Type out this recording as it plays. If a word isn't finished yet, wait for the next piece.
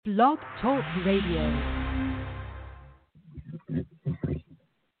Blog Talk Radio.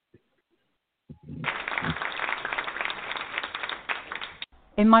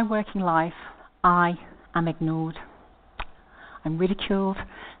 In my working life, I am ignored. I'm ridiculed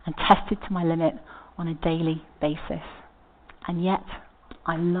and tested to my limit on a daily basis. And yet,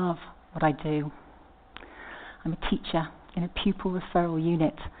 I love what I do. I'm a teacher in a pupil referral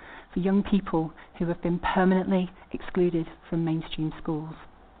unit for young people who have been permanently excluded from mainstream schools.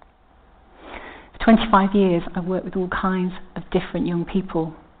 For 25 years, I've worked with all kinds of different young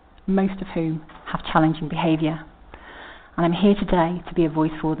people, most of whom have challenging behaviour. And I'm here today to be a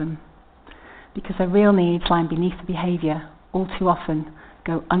voice for them, because their real needs lying beneath the behaviour all too often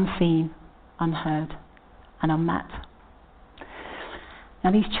go unseen, unheard, and unmet.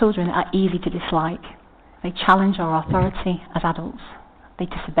 Now, these children are easy to dislike. They challenge our authority as adults. They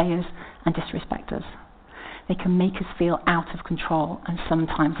disobey us and disrespect us. They can make us feel out of control and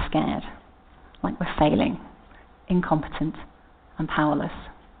sometimes scared, like we're failing, incompetent, and powerless.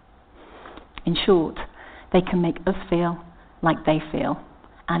 In short, they can make us feel like they feel,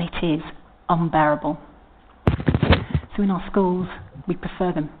 and it is unbearable. So in our schools, we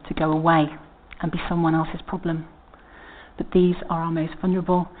prefer them to go away and be someone else's problem. But these are our most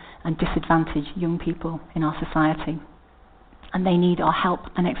vulnerable and disadvantaged young people in our society, and they need our help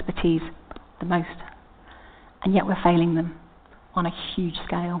and expertise the most. And yet we're failing them on a huge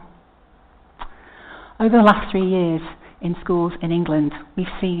scale. Over the last 3 years in schools in England, we've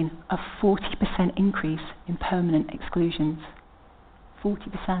seen a 40% increase in permanent exclusions.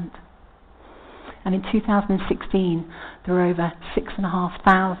 40%. And in 2016, there were over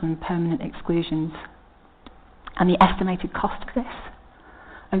 6,500 permanent exclusions. And the estimated cost of this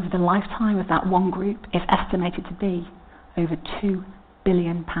over the lifetime of that one group is estimated to be over £2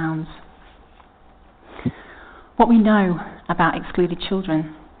 billion. What we know about excluded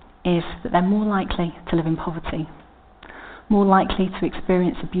children is that they're more likely to live in poverty, more likely to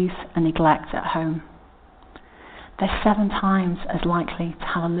experience abuse and neglect at home. They're 7 times as likely to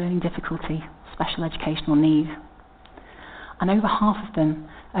have a learning difficulty, special educational need. And over half of them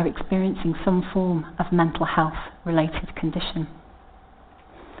are experiencing some form of mental health related condition.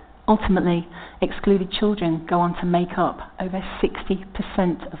 Ultimately, excluded children go on to make up over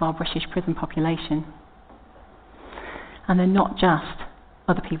 60% of our British prison population. And they're not just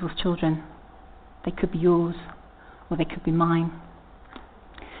other people's children. They could be yours, or they could be mine.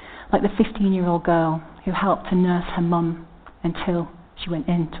 Like the 15-year-old girl who helped to nurse her mum until she went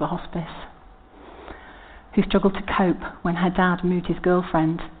into a hospice, who struggled to cope when her dad moved his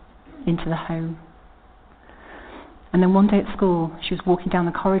girlfriend into the home. And then one day at school, she was walking down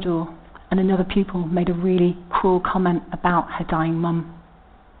the corridor and another pupil made a really cruel comment about her dying mum.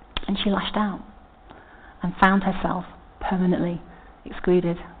 And she lashed out and found herself permanently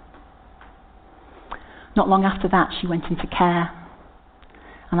excluded. Not long after that, she went into care.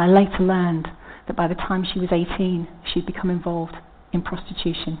 And I later learned that by the time she was 18, she'd become involved in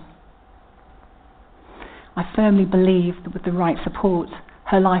prostitution. I firmly believe that with the right support,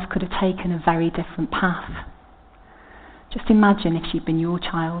 her life could have taken a very different path. Just imagine if she'd been your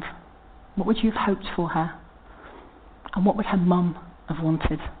child. What would you have hoped for her? And what would her mum have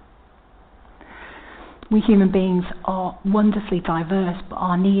wanted? We human beings are wonderfully diverse, but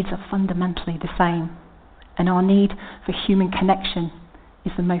our needs are fundamentally the same. And our need for human connection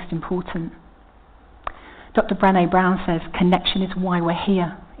is the most important. Dr. Brené Brown says connection is why we're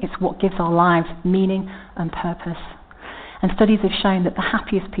here. It's what gives our lives meaning and purpose. And studies have shown that the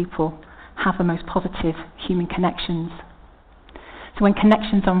happiest people have the most positive human connections. So when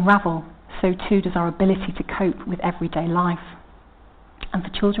connections unravel, so too does our ability to cope with everyday life. And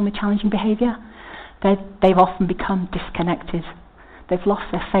for children with challenging behaviour, they've often become disconnected. They've lost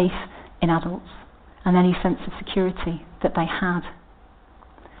their faith in adults and any sense of security that they had.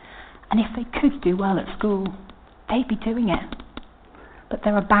 And if they could do well at school, they'd be doing it. But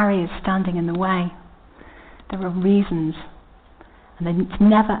there are barriers standing in the way. There are reasons. And it's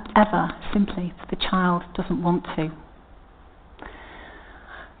never, ever simply that the child doesn't want to.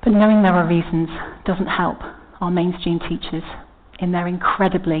 But knowing there are reasons doesn't help our mainstream teachers in their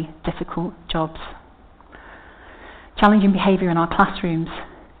incredibly difficult jobs. Challenging behaviour in our classrooms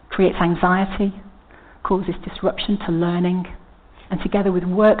creates anxiety, causes disruption to learning, and together with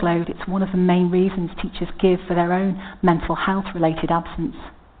workload, it's one of the main reasons teachers give for their own mental health related absence.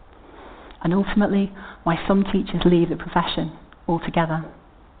 And ultimately, why some teachers leave the profession altogether.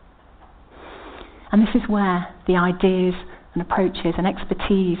 And this is where the ideas and approaches and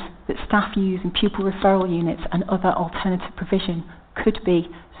expertise that staff use in pupil referral units and other alternative provision could be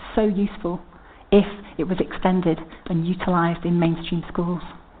so useful if it was extended and utilised in mainstream schools.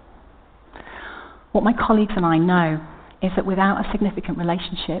 What my colleagues and I know is that without a significant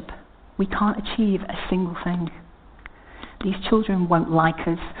relationship, we can't achieve a single thing. These children won't like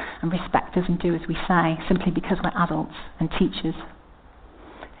us and respect us and do as we say simply because we're adults and teachers.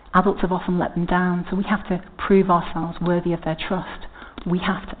 Adults have often let them down, so we have to prove ourselves worthy of their trust. We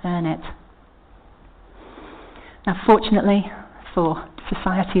have to earn it. Now, fortunately for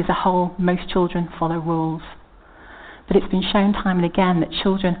society as a whole, most children follow rules. But it's been shown time and again that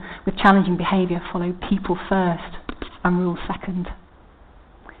children with challenging behaviour follow people first and rules second.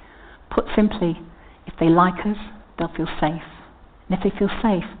 Put simply, if they like us, they'll feel safe. And if they feel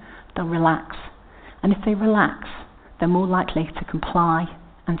safe, they'll relax. And if they relax, they're more likely to comply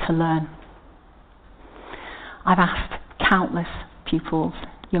and to learn. I've asked countless pupils,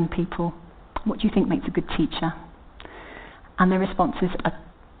 young people, what do you think makes a good teacher? And their responses are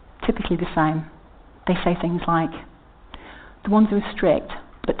typically the same. They say things like, the ones who are strict,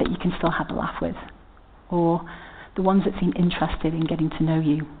 but that you can still have a laugh with. Or the ones that seem interested in getting to know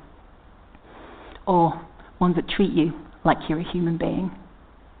you. Or ones that treat you like you're a human being.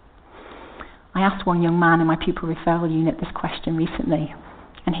 I asked one young man in my pupil referral unit this question recently,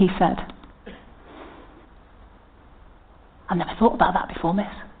 and he said, I've never thought about that before, miss.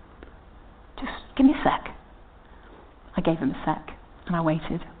 Just give me a sec. I gave him a sec, and I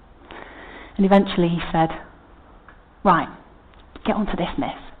waited. And eventually he said, right, get on to this, miss.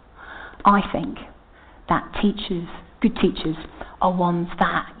 I think that teachers, good teachers, are ones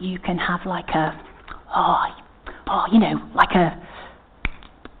that you can have like a, like a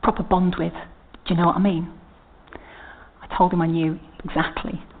proper bond with. Do you know what I mean? I told him I knew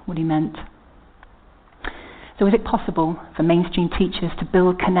exactly what he meant. So is it possible for mainstream teachers to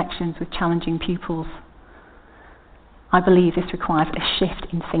build connections with challenging pupils? I believe this requires a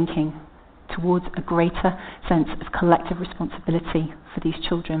shift in thinking towards a greater sense of collective responsibility for these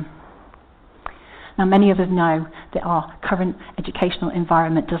children. Now, many of us know that our current educational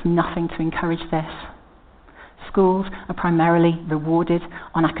environment does nothing to encourage this. Schools are primarily rewarded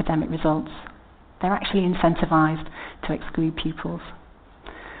on academic results. They're actually incentivised to exclude pupils.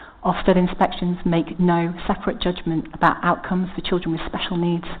 Ofsted inspections make no separate judgment about outcomes for children with special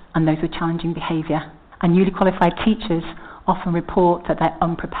needs and those with challenging behaviour. And newly qualified teachers often report that they're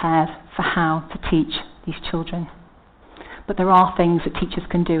unprepared for how to teach these children. But there are things that teachers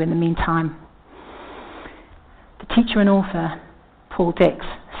can do in the meantime. The teacher and author, Paul Dix,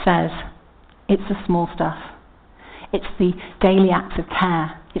 says, it's the small stuff. It's the daily acts of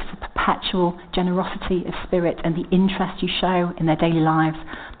care. It's the perpetual generosity of spirit and the interest you show in their daily lives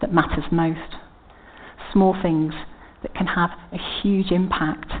that matters most. Small things that can have a huge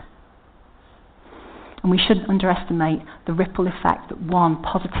impact. And we shouldn't underestimate the ripple effect that one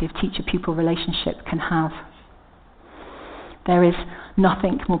positive teacher-pupil relationship can have. There is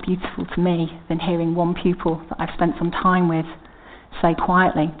nothing more beautiful to me than hearing one pupil that I've spent some time with say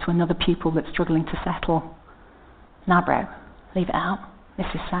quietly to another pupil that's struggling to settle, "Nah, bro, leave it out. This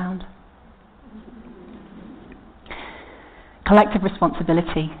is sound." Collective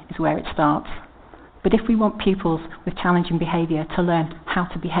responsibility is where it starts. But if we want pupils with challenging behaviour to learn how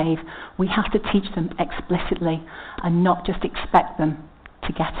to behave, we have to teach them explicitly and not just expect them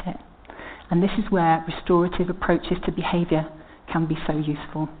to get it. And this is where restorative approaches to behaviour can be so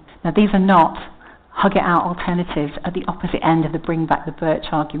useful. Now, these are not hug-it-out alternatives at the opposite end of the bring back the birch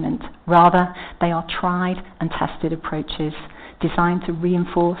argument. Rather, they are tried and tested approaches designed to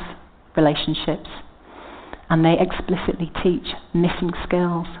reinforce relationships. And they explicitly teach missing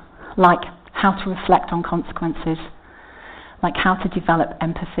skills, like how to reflect on consequences, like how to develop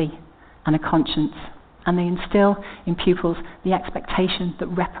empathy and a conscience. And they instill in pupils the expectation that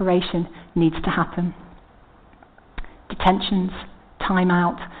reparation needs to happen. Detentions,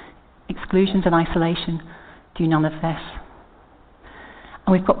 time-out, exclusions and isolation do none of this.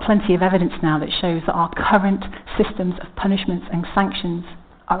 And we've got plenty of evidence now that shows that our current systems of punishments and sanctions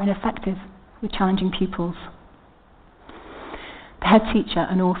are ineffective with challenging pupils. The head teacher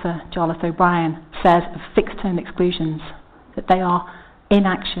and author, Jarlath O'Brien, says of fixed-term exclusions that they are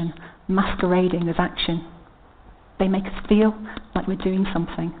inaction masquerading as action. They make us feel like we're doing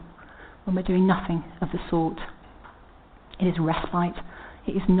something when we're doing nothing of the sort. It is respite.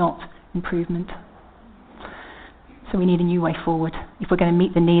 It is not improvement. So we need a new way forward if we're going to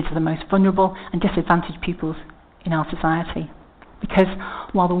meet the needs of the most vulnerable and disadvantaged pupils in our society. Because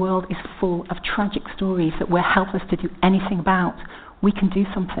while the world is full of tragic stories that we're helpless to do anything about, we can do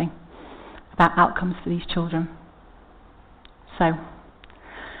something about outcomes for these children. So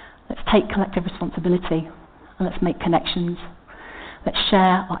let's take collective responsibility and let's make connections. Let's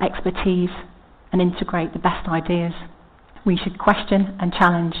share our expertise and integrate the best ideas. We should question and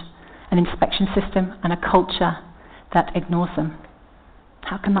challenge an inspection system, and a culture that ignores them.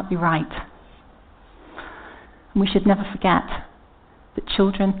 How can that be right? And we should never forget that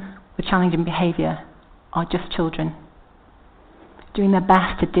children with challenging behaviour are just children, doing their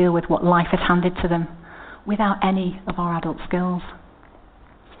best to deal with what life has handed to them without any of our adult skills.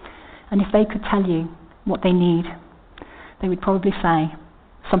 And if they could tell you what they need, they would probably say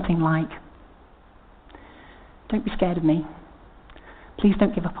something like, "Don't be scared of me. Please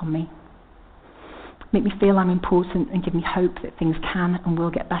don't give up on me. Make me feel I'm important and give me hope that things can and will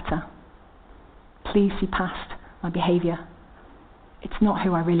get better. Please see past my behaviour. It's not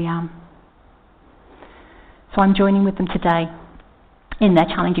who I really am." So I'm joining with them today in their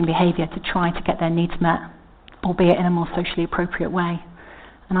challenging behaviour to try to get their needs met, albeit in a more socially appropriate way.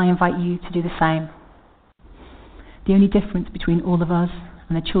 And I invite you to do the same. The only difference between all of us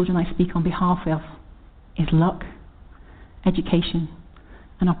and the children I speak on behalf of is luck, education,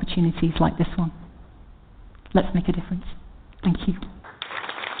 and opportunities like this one. Let's make a difference. Thank you.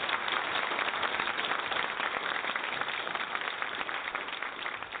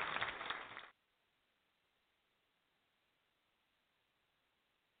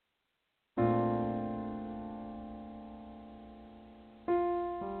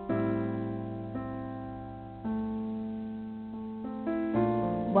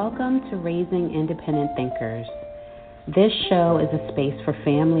 Welcome to Raising Independent Thinkers. This show is a space for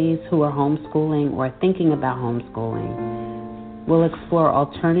families who are homeschooling or thinking about homeschooling. We'll explore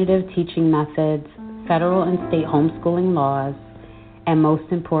alternative teaching methods, federal and state homeschooling laws, and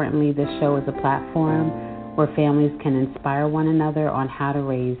most importantly, this show is a platform where families can inspire one another on how to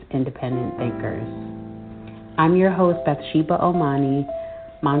raise independent thinkers. I'm your host, Bathsheba Omani,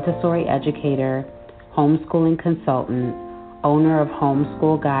 Montessori educator, homeschooling consultant, owner of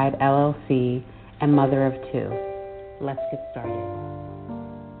Homeschool Guide LLC, and mother of two. Let's get started.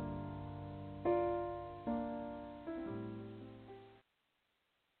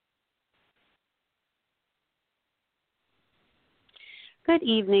 Good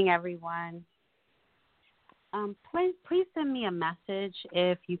evening, everyone. Please send me a message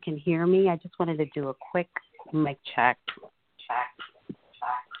if you can hear me. I just wanted to do a quick mic check.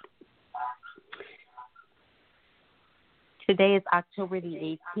 Today is October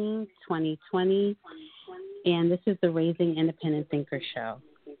the 18th, 2020, and this is the Raising Independent Thinker Show.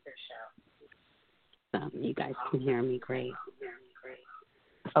 You guys can hear me great.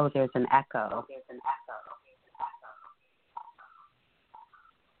 Oh, there's an echo.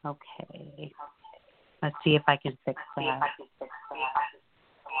 Okay. Let's see if I can fix that.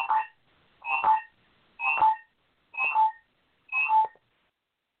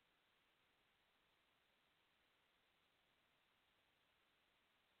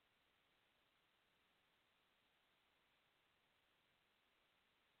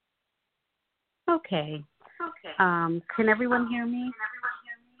 Okay. Can everyone hear me?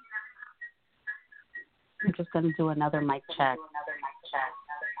 I'm just going to do another mic check.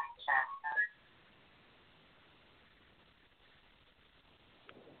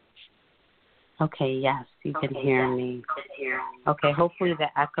 Okay, yes, you can hear me. Okay, hopefully the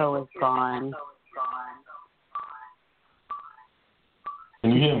echo is gone.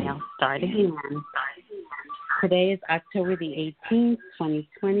 Can you hear me? I'll start again. Today is October the 18th,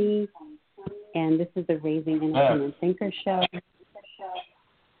 2020, and this is the Raising Independent Thinker Show.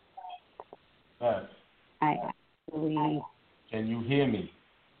 Yes. I actually Can you hear me?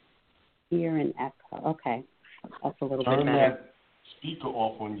 hear an echo. Okay, that's a little Turn bit better. that speaker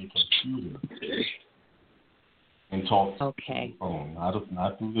off on your computer and talk to Okay. your phone.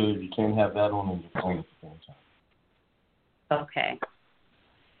 Not through the, you can't have that on your phone at the same time. Okay.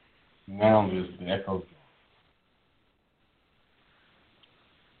 Now the echo's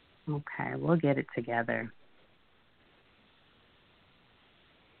Okay, we'll get it together.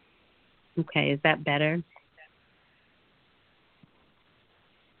 Okay, is that better?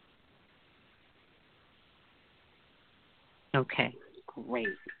 Okay, great.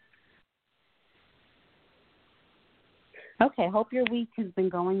 Okay, hope your week has been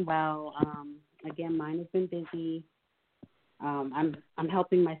going well. Again, mine has been busy. I'm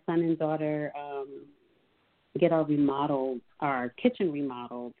helping my son and daughter get our kitchen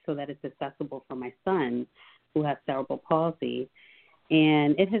remodeled so that it's accessible for my son who has cerebral palsy.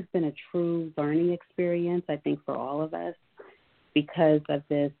 And it has been a true learning experience, I think, for all of us because of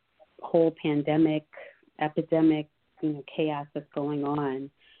this whole pandemic, epidemic, chaos that's going on.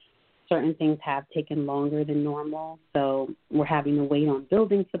 Certain things have taken longer than normal, so we're having to wait on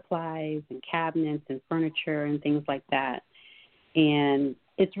building supplies and cabinets and furniture and things like that. And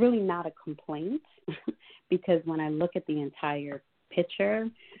it's really not a complaint because when I look at the entire picture.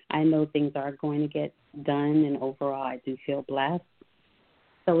 I know things are going to get done, and overall I do feel blessed.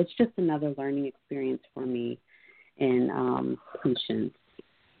 So it's just another learning experience for me in patience.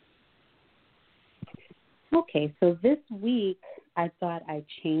 Okay, so this week I thought I'd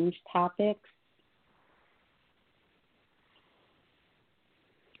change topics.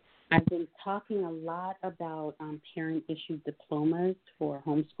 I've been talking a lot about parent-issued diplomas for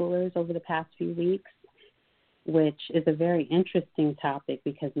homeschoolers over the past few weeks, which is a very interesting topic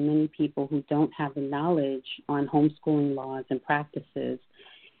because many people who don't have the knowledge on homeschooling laws and practices,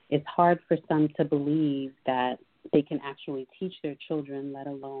 it's hard for some to believe that they can actually teach their children, let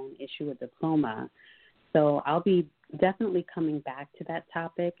alone issue a diploma. So I'll be definitely coming back to that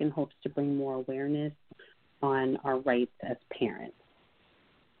topic in hopes to bring more awareness on our rights as parents.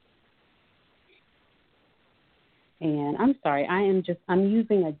 And I'm sorry, I'm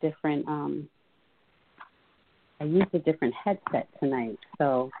using a different, I used a different headset tonight,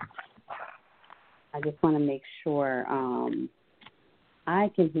 so I just want to make sure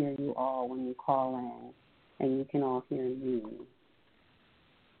I can hear you all when you call in, and you can all hear me.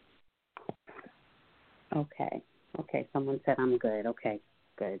 Okay, someone said I'm good. Okay,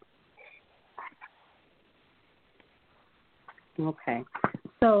 good. Okay.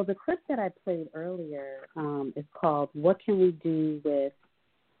 So the clip that I played earlier is called "What Can We Do with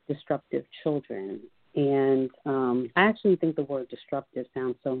Disruptive Children?" And I actually think the word disruptive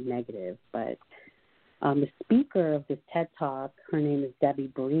sounds so negative, but the speaker of this TED Talk, her name is Debbie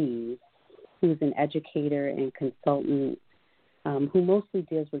Breeze, who's an educator and consultant who mostly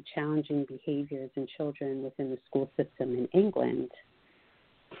deals with challenging behaviors in children within the school system in England.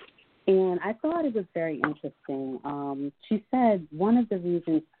 And I thought it was very interesting. She said one of the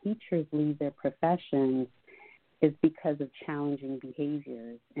reasons teachers leave their professions is because of challenging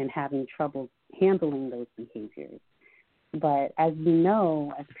behaviors and having trouble handling those behaviors. But as we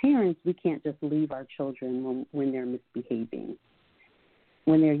know, as parents, we can't just leave our children when they're misbehaving.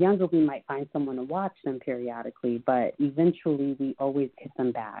 When they're younger, we might find someone to watch them periodically, but eventually we always get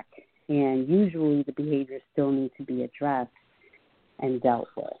them back. And usually the behaviors still need to be addressed and dealt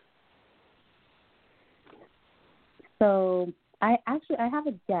with. So I have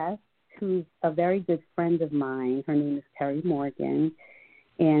a guest who's a very good friend of mine. Her name is Terry Morgan,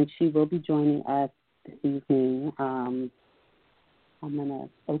 and she will be joining us this evening. I'm going to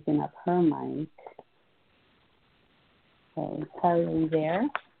open up her mic. Okay, Terry, are you there?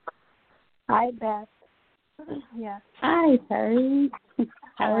 Hi, Beth. Yes. Hi, Terry.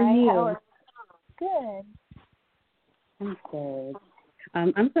 How are you? Good. I'm good.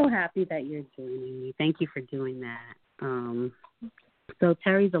 I'm so happy that you're joining me. Thank you for doing that. So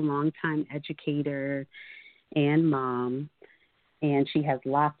Terry's a longtime educator and mom, and she has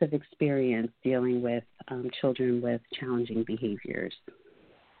lots of experience dealing with children with challenging behaviors.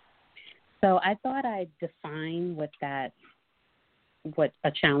 So I thought I'd define what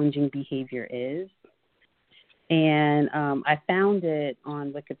a challenging behavior is. And I found it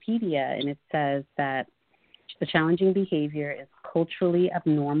on Wikipedia, and it says that a challenging behavior is culturally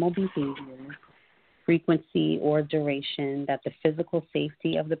abnormal behavior, frequency or duration that the physical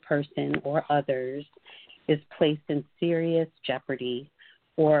safety of the person or others is placed in serious jeopardy,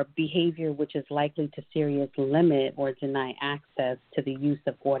 or behavior which is likely to seriously limit or deny access to the use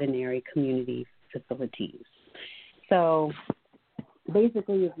of ordinary community facilities. So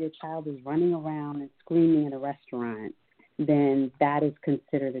basically, if your child is running around and screaming in a restaurant, then that is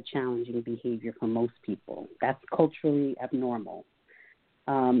considered a challenging behavior for most people. That's culturally abnormal.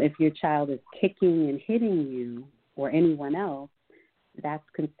 If your child is kicking and hitting you or anyone else, that's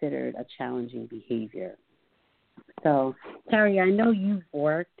considered a challenging behavior. So, Terry, I know you've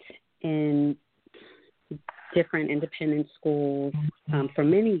worked in different independent schools for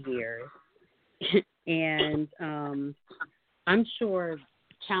many years, and I'm sure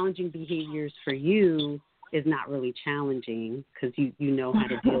challenging behaviors for you is not really challenging because you know how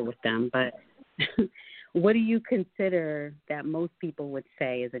to deal with them, but what do you consider that most people would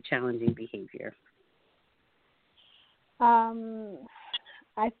say is a challenging behavior?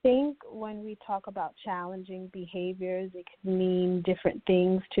 I think when we talk about challenging behaviors, it can mean different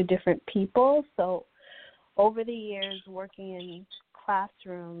things to different people. So over the years, working in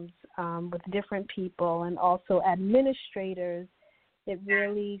classrooms with different people and also administrators, it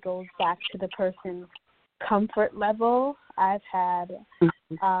really goes back to the person's comfort level. I've had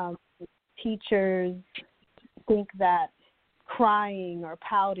teachers think that crying or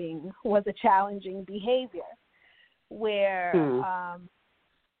pouting was a challenging behavior, where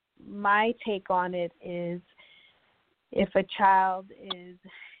my take on it is if a child is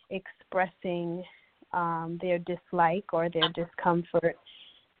expressing their dislike or their discomfort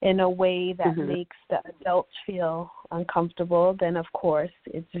in a way that makes the adults feel uncomfortable, then of course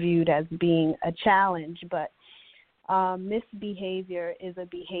it's viewed as being a challenge. But misbehavior is a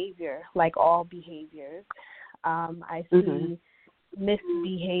behavior, like all behaviors. I see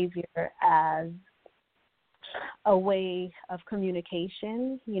misbehavior as a way of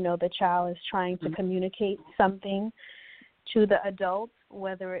communication. You know, the child is trying to communicate something to the adult,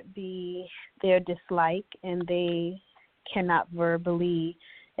 whether it be their dislike and they cannot verbally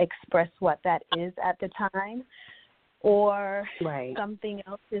express what that is at the time, or something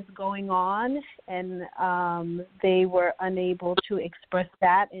else is going on and they were unable to express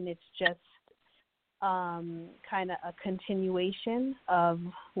that, and it's just kind of a continuation of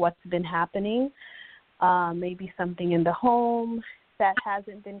what's been happening. Maybe something in the home that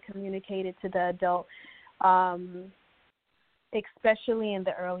hasn't been communicated to the adult, especially in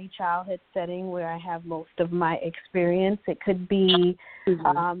the early childhood setting where I have most of my experience. It could be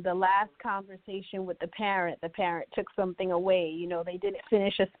the last conversation with the parent. The parent took something away. You know, they didn't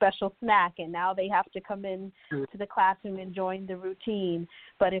finish a special snack, and now they have to come in to the classroom and join the routine.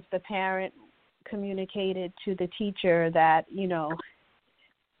 But if the parent communicated to the teacher that, you know,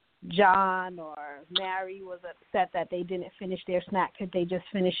 John or Mary was upset that they didn't finish their snack, could they just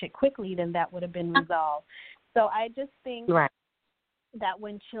finish it quickly, then that would have been resolved. So I just think that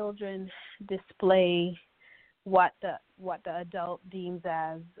when children display what the adult deems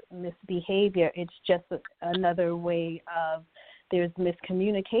as misbehavior, it's just another way of there's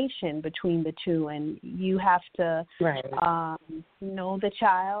miscommunication between the two, and you have to know the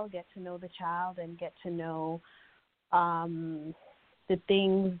child, get to know the child, and get to know the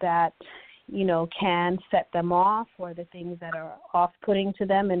things that, you know, can set them off or the things that are off-putting to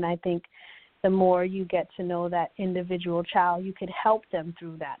them. And I think the more you get to know that individual child, you could help them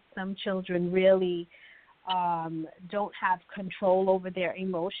through that. Some children really don't have control over their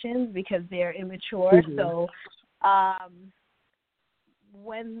emotions because they're immature. So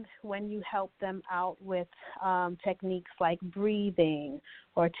when you help them out with techniques like breathing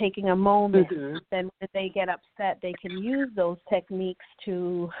or taking a moment, then when they get upset, they can use those techniques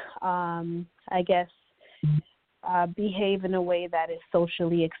to, I guess, behave in a way that is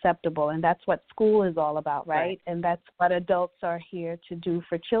socially acceptable. And that's what school is all about, right? And that's what adults are here to do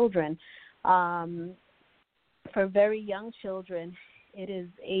for children. For very young children, it is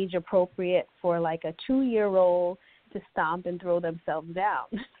age appropriate for like a 2-year-old to stomp and throw themselves down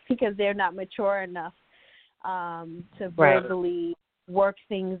because they're not mature enough to verbally work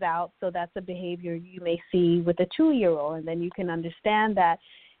things out. So that's a behavior you may see with a 2-year-old, and then you can understand that,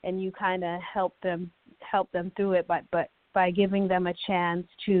 and you kind of help them through it, but by giving them a chance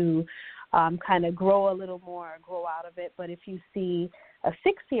to kind of grow a little more, grow out of it. But if you see a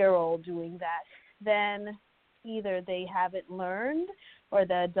 6-year-old doing that, then either they haven't learned or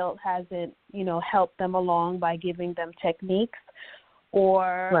the adult hasn't, you know, helped them along by giving them techniques,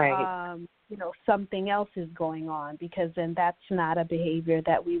 or, you know, something else is going on, because then that's not a behavior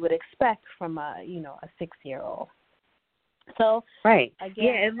that we would expect from a 6-year-old. So, again,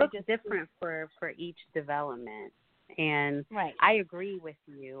 it looks different for each development. And I agree with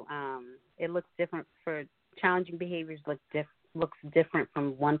you. It looks different for challenging behaviors, looks different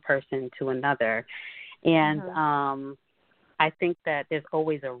from one person to another. And I think that there's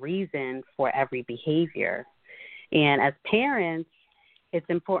always a reason for every behavior. And as parents, it's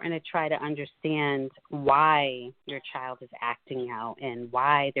important to try to understand why your child is acting out and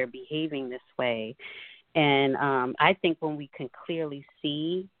why they're behaving this way. And I think when we can clearly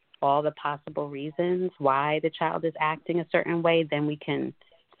see all the possible reasons why the child is acting a certain way, then we can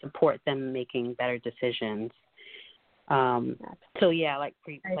support them making better decisions. So, yeah, like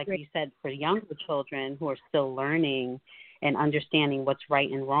you said, for younger children who are still learning and understanding what's right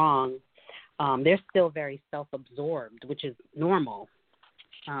and wrong, they're still very self-absorbed, which is normal.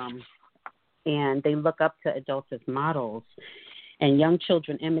 And they look up to adults as models. And young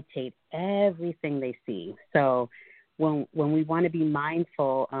children imitate everything they see. So when we want to be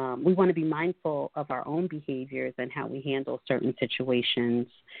mindful, of our own behaviors and how we handle certain situations,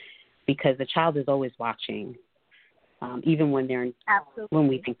 because the child is always watching, even when when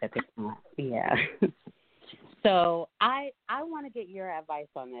we think that they're not. Yeah. So I want to get your advice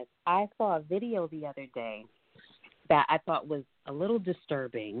on this. I saw a video the other day that I thought was a little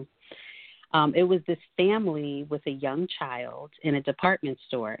disturbing. It was this family with a young child in a department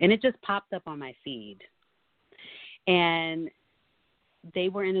store, and it just popped up on my feed. And they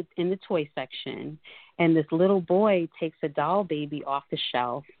were in the toy section, and this little boy takes a doll baby off the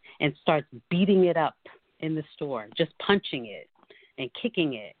shelf and starts beating it up in the store, just punching it and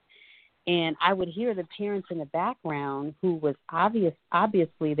kicking it. And I would hear the parents in the background who was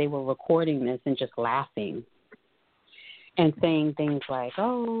obviously they were recording this and just laughing and saying things like,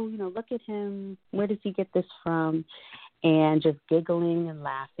 oh, look at him. Where does he get this from? And just giggling and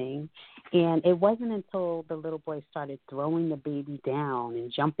laughing. And it wasn't until the little boy started throwing the baby down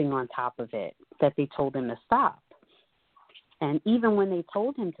and jumping on top of it that they told him to stop. And even when they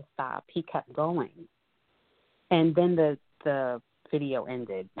told him to stop, he kept going. And then the video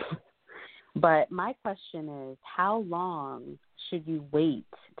ended. But my question is, how long should you wait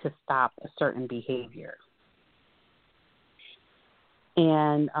to stop a certain behavior?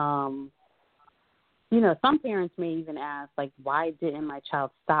 And, some parents may even ask, like, why didn't my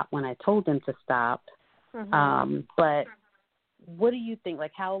child stop when I told them to stop? Mm-hmm. But what do you think?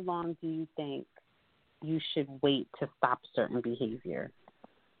 Like, how long do you think you should wait to stop certain behavior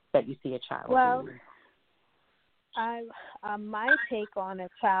that you see a child doing? My take on a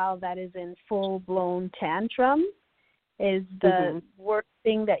child that is in full-blown tantrum is the worst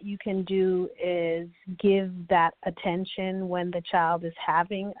thing that you can do is give that attention when the child is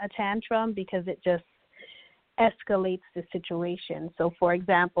having a tantrum, because it just escalates the situation. So, for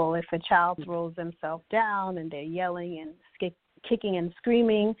example, if a child throws themselves down and they're yelling and kicking and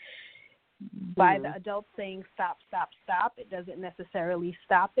screaming, by the adult saying stop, stop, stop, it doesn't necessarily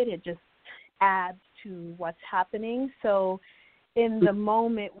stop it. It just adds to what's happening. So in the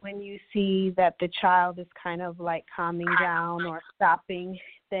moment when you see that the child is kind of like calming down or stopping,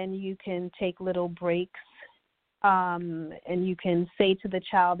 then you can take little breaks, and you can say to the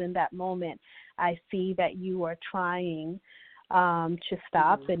child in that moment, I see that you are trying to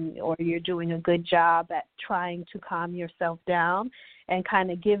stop, or you're doing a good job at trying to calm yourself down, and kind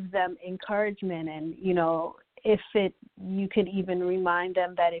of give them encouragement. And, you can even remind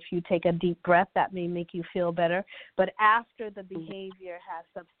them that if you take a deep breath, that may make you feel better. But after the behavior has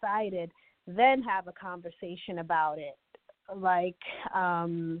subsided, then have a conversation about it. Like,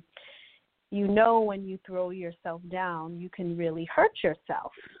 when you throw yourself down, you can really hurt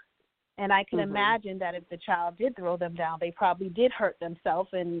yourself. And I can imagine that if the child did throw them down, they probably did hurt themselves.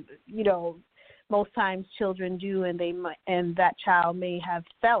 And, most times children do, and that child may have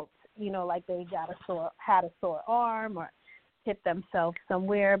felt, like they had a sore arm or hit themselves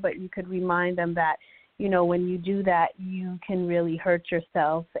somewhere. But you could remind them that, when you do that, you can really hurt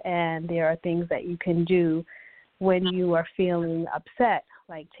yourself. And there are things that you can do when you are feeling upset,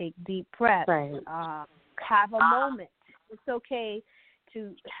 like take deep breaths, have a moment. It's okay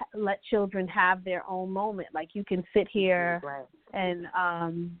to let children have their own moment. Like, you can sit here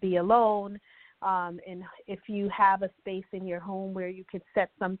and be alone. And if you have a space in your home where you could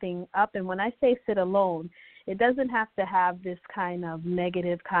set something up, and when I say sit alone, it doesn't have to have this kind of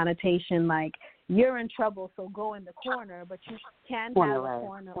negative connotation like you're in trouble, so go in the corner, but you can have a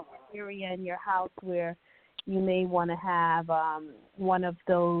corner area in your house where you may want to have one of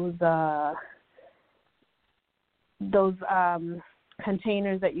those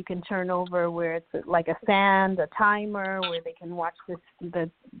containers that you can turn over where it's like a timer where they can watch the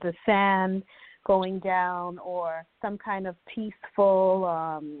sand going down, or some kind of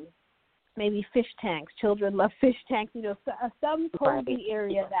peaceful, maybe fish tanks. Children love fish tanks, some cozy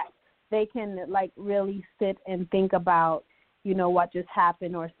area that they can like really sit and think about, what just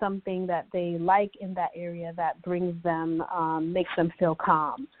happened, or something that they like in that area that brings them, makes them feel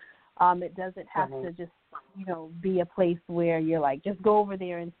calm. It doesn't have to just, be a place where you're like, just go over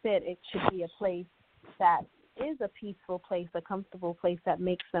there and sit. It should be a place that is a peaceful place, a comfortable place that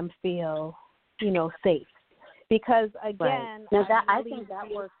makes them feel, safe. Because, again, I think that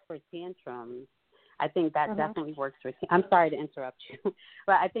works for tantrums. I think that definitely works for I'm sorry to interrupt you,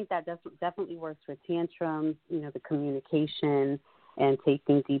 but I think that definitely works for tantrums, the communication and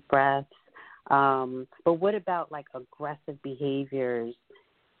taking deep breaths. But what about, like, aggressive behaviors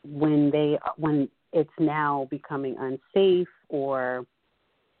when it's now becoming unsafe, or,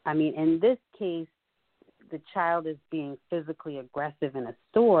 in this case, the child is being physically aggressive in a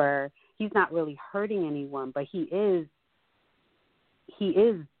store. He's not really hurting anyone, but he is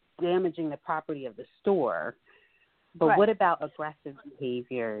damaging the property of the store. But what about aggressive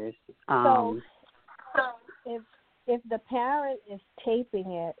behaviors? So if the parent is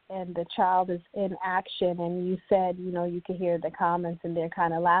taping it and the child is in action, and you said, you can hear the comments and they're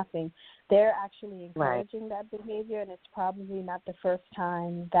kind of laughing, they're actually encouraging that behavior, and it's probably not the first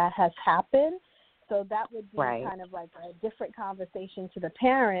time that has happened. So that would be kind of like a different conversation to the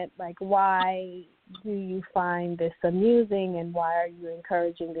parent, like, why do you find this amusing and why are you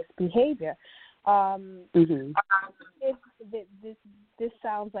encouraging this behavior? If this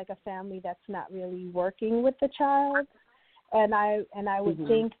sounds like a family that's not really working with the child, and I would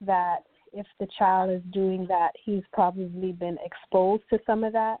think that if the child is doing that, he's probably been exposed to some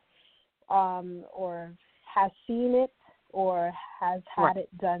of that, or has seen it, or has had it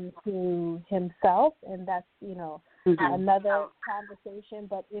done to himself, and that's, another conversation.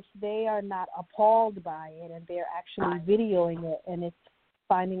 But if they are not appalled by it and they're actually videoing it and it's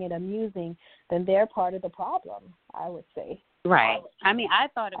finding it amusing, then they're part of the problem, I would say. Right. I mean, I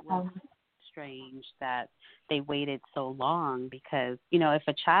thought it was strange that they waited so long because, if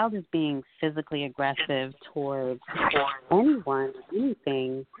a child is being physically aggressive towards anyone,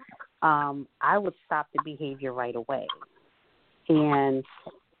 anything, I would stop the behavior right away and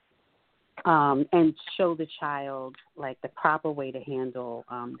show the child like the proper way to handle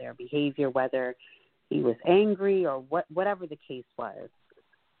their behavior, whether he was angry or whatever the case was.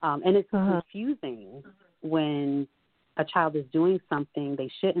 And it's confusing when a child is doing something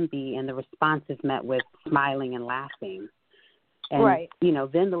they shouldn't be, and the response is met with smiling and laughing. And,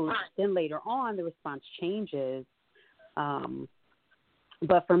 then later on the response changes.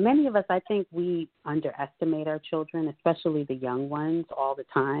 But for many of us, I think we underestimate our children, especially the young ones, all the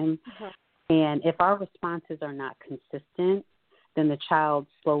time. And if our responses are not consistent, then the child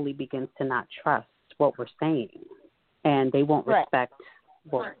slowly begins to not trust what we're saying, and they won't respect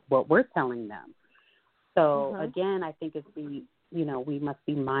what we're telling them. So again, I think we must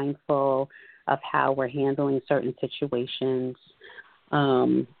be mindful of how we're handling certain situations.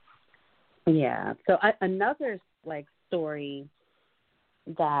 So another story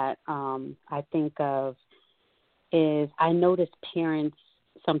that I think of is I notice parents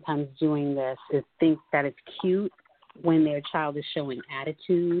sometimes doing this is think that it's cute when their child is showing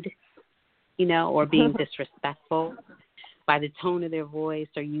attitude, or being disrespectful by the tone of their voice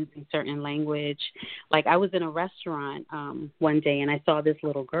or using certain language. Like I was in a restaurant one day and I saw this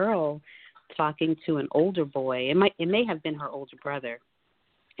little girl talking to an older boy. It may have been her older brother,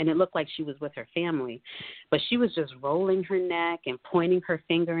 and it looked like she was with her family, but she was just rolling her neck and pointing her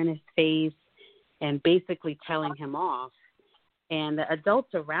finger in his face and basically telling him off. And the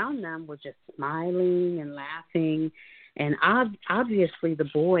adults around them were just smiling and laughing. And obviously the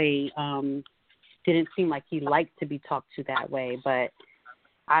boy didn't seem like he liked to be talked to that way, but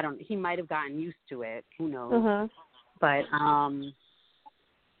he might have gotten used to it. Who knows? But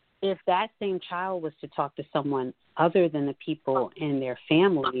if that same child was to talk to someone other than the people in their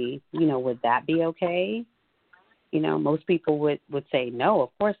family, would that be okay? Most people would say no, of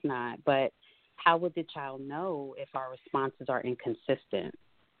course not. But how would the child know if our responses are inconsistent?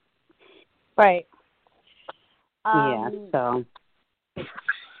 Right. So.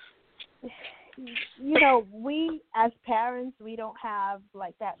 We as parents, we don't have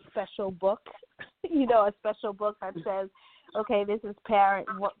like that special book, a special book that says, okay, this is Parenting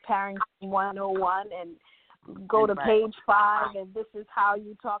 101 and go to page 5 and this is how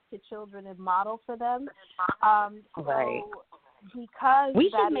you talk to children and model for them. Right. Because we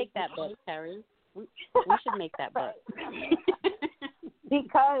should make that book, Terry. We should make that book.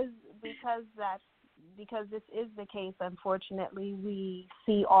 Because this is the case, unfortunately, we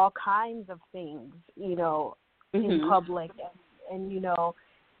see all kinds of things, in public. And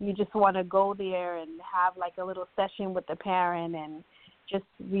you just want to go there and have like a little session with the parent and just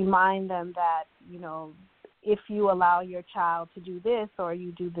remind them that, if you allow your child to do this or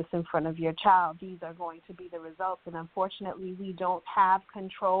you do this in front of your child, these are going to be the results. And unfortunately, we don't have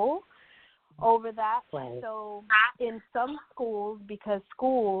control over that. Right. So in some schools, because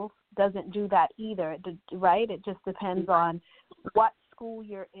school doesn't do that either, right? It just depends on what school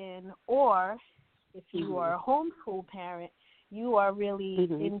you're in, or if you are a homeschool parent, you are really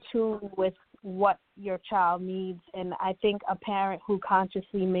in tune with what your child needs. And I think a parent who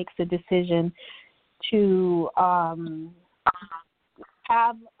consciously makes a decision to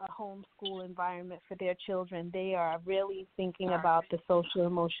have a homeschool environment for their children, they are really thinking about the social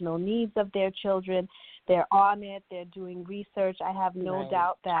emotional needs of their children. They're on it. They're doing research. I have no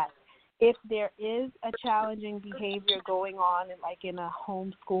doubt that if there is a challenging behavior going on in a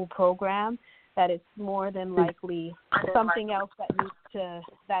homeschool program, that it's more than likely something else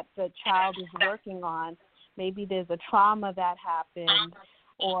that the child is working on. Maybe there's a trauma that happened,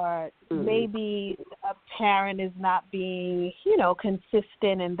 or maybe a parent is not being,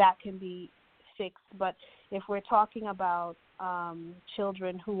 consistent, and that can be fixed. But if we're talking about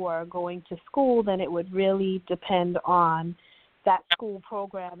children who are going to school, then it would really depend on that school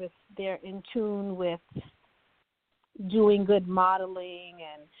program, if they're in tune with doing good modeling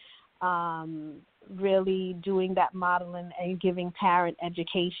and really doing that modeling and giving parent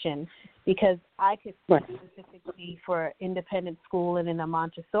education. Because I could speak specifically for independent school and in a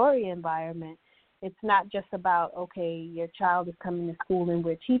Montessori environment, it's not just about, okay, your child is coming to school and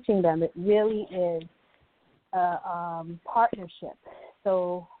we're teaching them. It really is a partnership.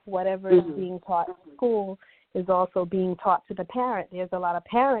 So whatever is being taught in school is also being taught to the parent. There's a lot of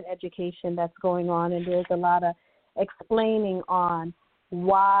parent education that's going on, and there's a lot of explaining on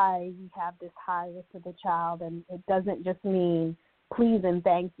why we have this high risk of the child. And it doesn't just mean please and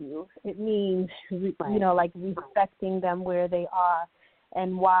thank you. It means, like respecting them where they are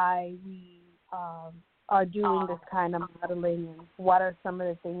and why we are doing this kind of modeling and what are some of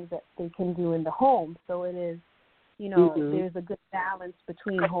the things that they can do in the home. So it is, there's a good balance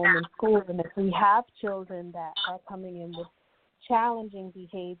between home and school. And if we have children that are coming in with challenging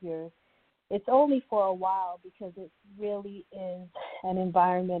behaviors, it's only for a while because it really is an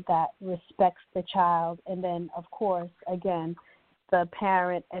environment that respects the child. And then, of course, again, the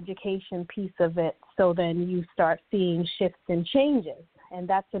parent education piece of it. So then you start seeing shifts and changes. And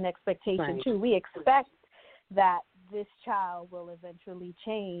that's an expectation, too. We expect that this child will eventually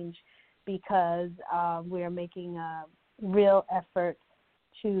change because we're making a real effort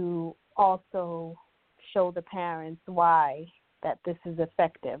to also show the parents why that this is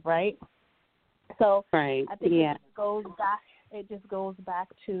effective, right? So I think it just goes back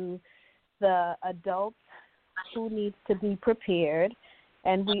to the adults who needs to be prepared.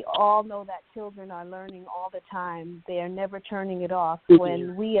 And we all know that children are learning all the time. They are never turning it off.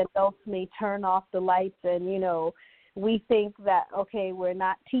 When we adults may turn off the lights and, we think that, okay, we're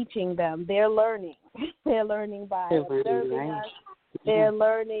not teaching them. They're learning. They're learning by observing us. They're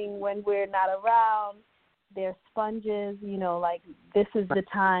learning when we're not around. They're sponges, this is the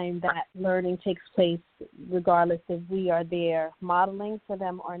time that learning takes place regardless if we are there modeling for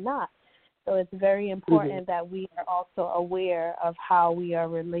them or not. So it's very important that we are also aware of how we are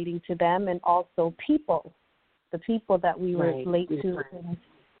relating to them and also the people that we relate to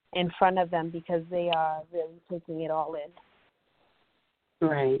in front of them, because they are really taking it all in.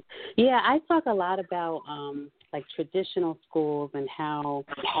 Right. Yeah, I talk a lot about traditional schools and how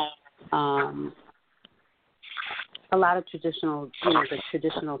a lot of traditional, the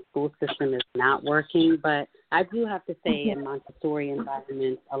traditional school system is not working. But I do have to say in Montessori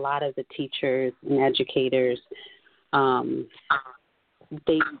environments, a lot of the teachers and educators,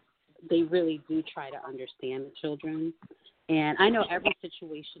 they really do try to understand the children. And I know every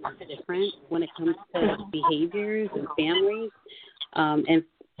situation is different when it comes to behaviors and families.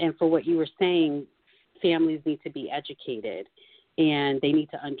 And for what you were saying, families need to be educated. And they need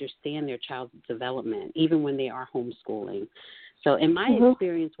to understand their child's development, even when they are homeschooling. So in my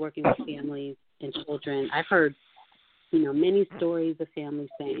experience working with families and children, I've heard, many stories of families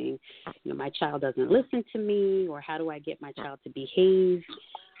saying, my child doesn't listen to me, or how do I get my child to behave?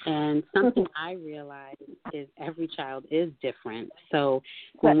 And something I realize is every child is different. So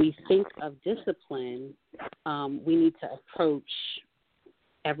when we think of discipline, we need to approach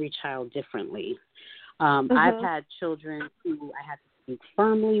every child differently. I've had children who I had to speak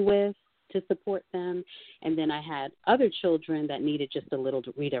firmly with to support them, and then I had other children that needed just a little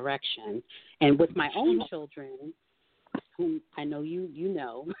redirection. And with my own children, whom I know you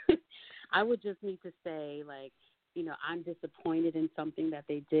know, I would just need to say, I'm disappointed in something that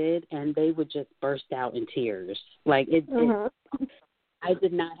they did, and they would just burst out in tears. I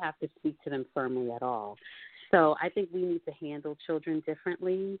did not have to speak to them firmly at all. So I think we need to handle children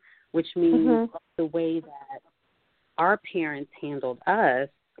differently, which means the way that our parents handled us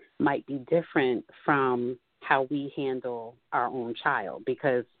might be different from how we handle our own child,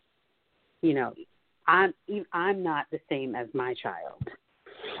 because, I'm not the same as my child.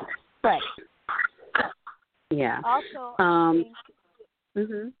 Right. Yeah.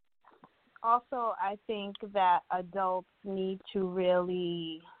 Also, I think that adults need to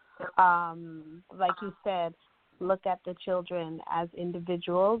really, like you said, look at the children as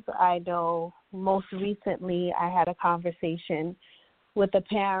individuals. I know most recently I had a conversation with a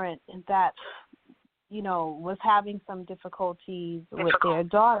parent that, was having some difficulties with their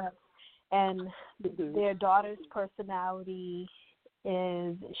daughter. And their daughter's personality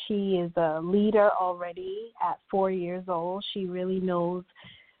she is a leader already at 4 years old. She really knows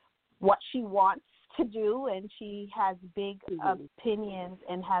what she wants to do, and she has big opinions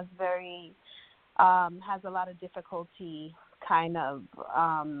and has has a lot of difficulty kind of,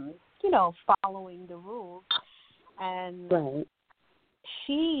 following the rules. And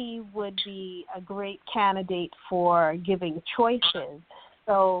she would be a great candidate for giving choices.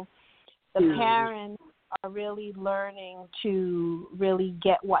 So the parents are really learning to really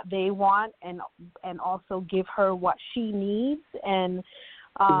get what they want and also give her what she needs. And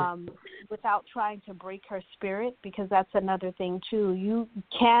without trying to break her spirit, because that's another thing too. You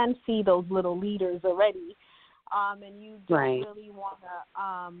can see those little leaders already, and you don't really want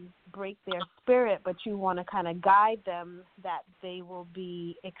to break their spirit, but you want to kind of guide them that they will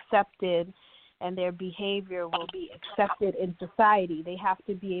be accepted and their behavior will be accepted in society. They have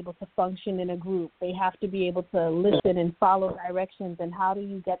to be able to function in a group. They have to be able to listen and follow directions. And how do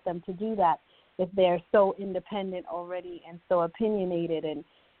you get them to do that if they're so independent already and so opinionated? And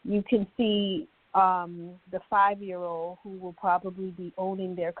you can see the 5-year-old who will probably be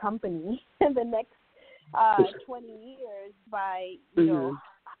owning their company in the next 20 years by, you know,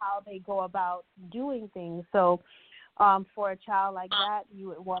 how they go about doing things. So for a child like that, you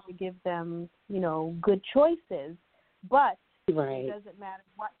would want to give them, you know, good choices, but it doesn't matter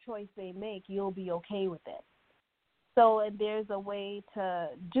what choice they make, you'll be okay with it. So and there's a way to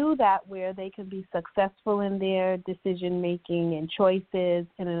do that where they can be successful in their decision-making and choices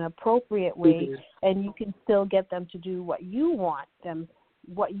in an appropriate way, and you can still get them to do what you want them,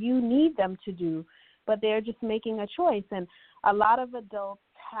 what you need them to do, but they're just making a choice. And a lot of adults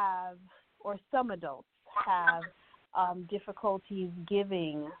have, or some adults have, difficulties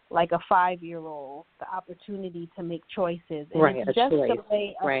giving like a 5-year-old the opportunity to make choices. And it's just a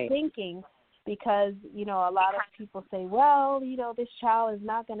way of thinking, because, you know, a lot of people say, well, you know, this child is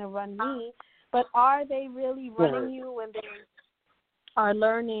not going to run me, but are they really running you when they are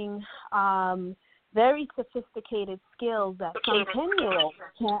learning very sophisticated skills that some 10-year-olds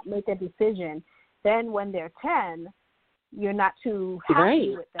can't make a decision? Then when they're 10, you're not too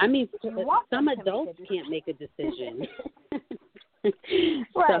happy with them. I mean, some adults can't make a decision. So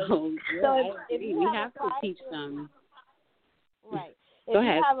we have to teach them. Right. Go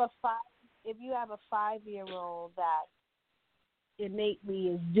ahead. If you have a 5-year-old that innately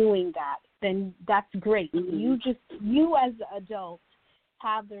is doing that, then that's great. You as an adult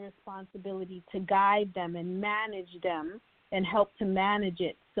have the responsibility to guide them and manage them and help to manage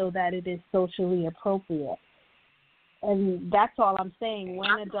it so that it is socially appropriate. And that's all I'm saying. When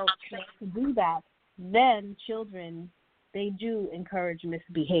adults start to do that, then children, they do encourage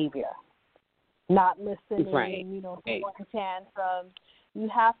misbehavior, not listening, you know, throwing tantrums. You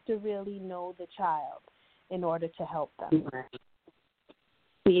have to really know the child in order to help them.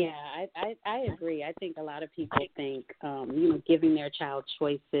 Yeah, I agree. I think a lot of people think, you know, giving their child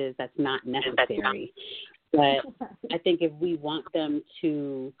choices, that's not necessary. But I think if we want them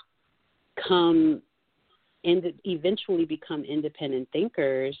to eventually become independent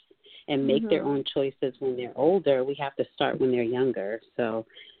thinkers and make their own choices when they're older, we have to start when they're younger. So,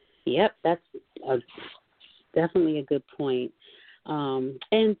 yep, that's definitely a good point.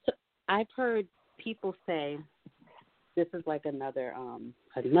 And so I've heard people say, this is like another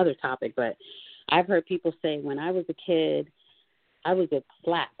topic, but I've heard people say when I was a kid, I would get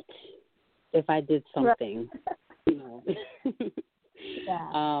slapped if I did something, you know.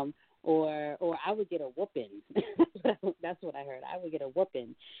 Or I would get a whooping. That's what I heard. I would get a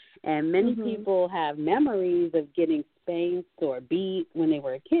whooping. And many people have memories of getting spanked or beat when they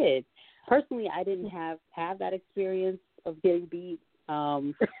were a kid. Personally, I didn't have that experience of getting beat.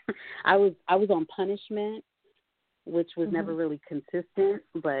 I was on punishment, which was never really consistent,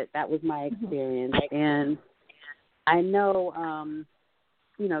 but that was my experience. And I know,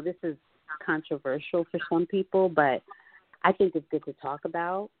 you know, this is controversial for some people, but I think it's good to talk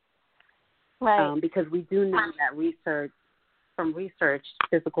about. Because we do know that from research,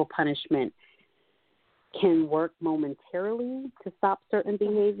 physical punishment can work momentarily to stop certain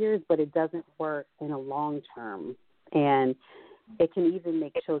behaviors, but it doesn't work in a long term. And it can even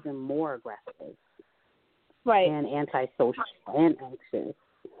make children more aggressive and antisocial and anxious.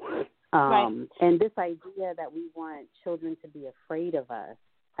 And this idea that we want children to be afraid of us,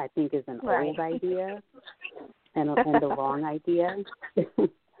 I think, is an old idea and the wrong idea.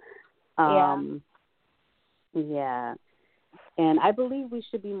 And I believe we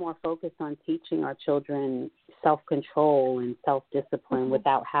should be more focused on teaching our children self-control and self-discipline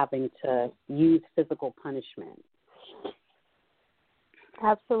without having to use physical punishment.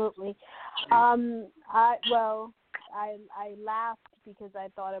 Absolutely. I laughed because I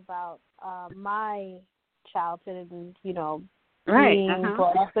thought about my childhood and, you know, being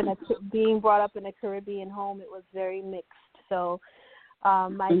brought up in a Caribbean home. It was very mixed. So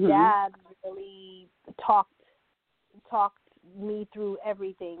my dad really talked me through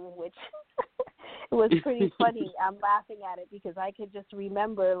everything, which it was pretty funny. I'm laughing at it because I could just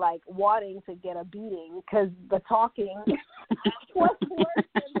remember like wanting to get a beating because the talking was worse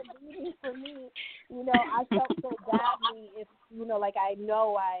than the beating for me. You know, I felt so badly if, you know, like I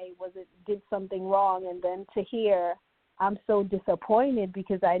know I did something wrong, and then to hear I'm so disappointed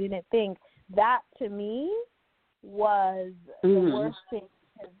because I didn't think that, to me, was the worst thing.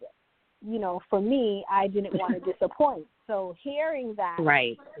 Because, you know, for me, I didn't want to disappoint. So hearing that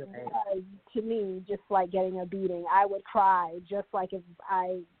was, to me, just like getting a beating. I would cry just like if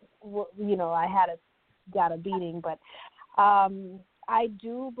I had got a beating. But I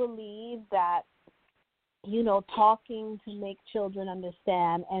do believe that, you know, talking to make children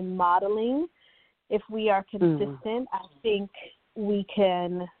understand and modeling, if we are consistent, I think we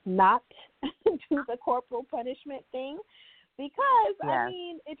can not do the corporal punishment thing. Because, I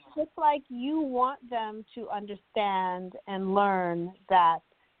mean, it's just like you want them to understand and learn that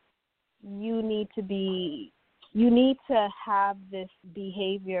you need to have this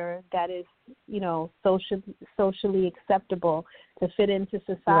behavior that is, you know, socially acceptable to fit into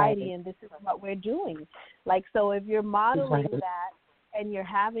society, and this is what we're doing. Like, so if you're modeling that and you're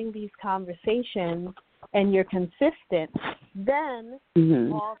having these conversations and you're consistent, then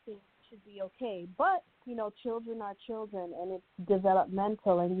all things should be okay. But, you know, children are children, and it's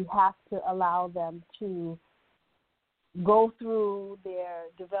developmental, and you have to allow them to go through their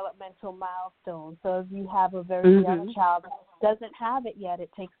developmental milestones. So if you have a very young child that doesn't have it yet, it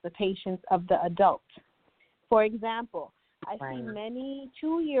takes the patience of the adult. For example, I see many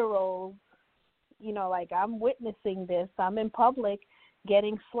 2-year-olds, you know, like I'm witnessing this. I'm in public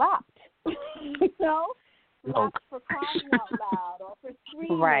getting slapped, you know? Slapped for crying out loud, or for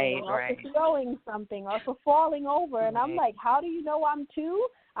screaming, or for throwing something, or for falling over. And I'm like, how do you know I'm 2?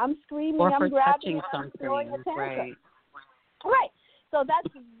 I'm screaming, or I'm grabbing, I'm throwing a tantrum. Right. So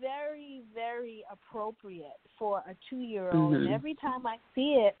that's very, very appropriate for a 2-year-old. And every time I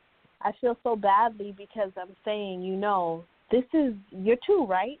see it, I feel so badly because I'm saying, you know, this is, you're 2,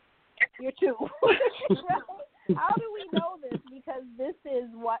 right? You're 2. Right? How do we know this? Because this is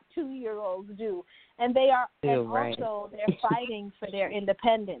what 2-year-olds do. And they are, also they're fighting for their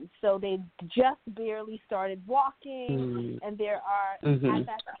independence. So they just barely started walking, and there are, at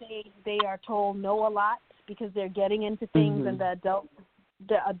that stage, they are told no a lot because they're getting into things, and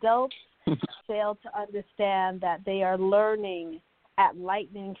the adults fail to understand that they are learning at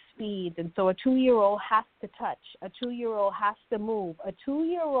lightning speeds. And so a 2-year-old has to touch. A 2-year-old has to move. A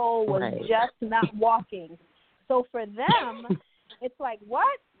 2-year-old was just not walking. So for them, it's like,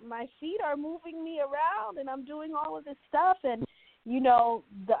 what? My feet are moving me around, and I'm doing all of this stuff. And, you know,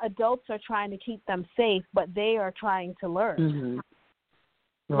 the adults are trying to keep them safe, but they are trying to learn.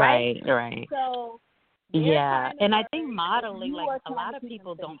 Right. So, and I think modeling, like a lot of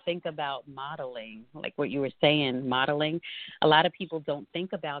people don't think about modeling, like what you were saying, modeling. A lot of people don't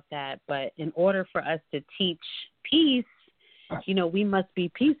think about that, but in order for us to teach peace, you know, we must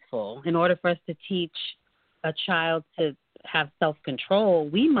be peaceful. In order for us to teach a child to have self-control,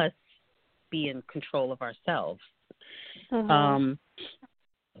 we must be in control of ourselves. And,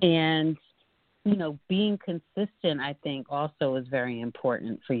 you know, being consistent, I think, also is very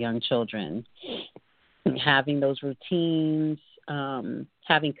important for young children. Having those routines,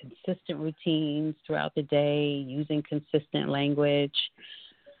 having consistent routines throughout the day, using consistent language.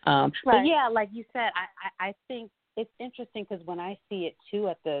 But, yeah, like you said, I think it's interesting because when I see it,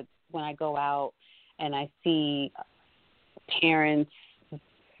 too, when I go out, and I see parents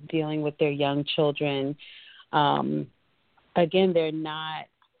dealing with their young children. Again, they're not,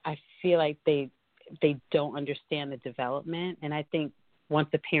 I feel like they don't understand the development. And I think once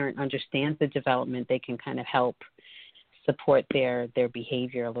a parent understands the development, they can kind of help support their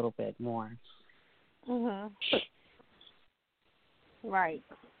behavior a little bit more. Right.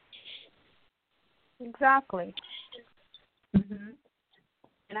 Exactly. And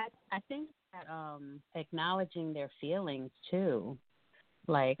I think that acknowledging their feelings too.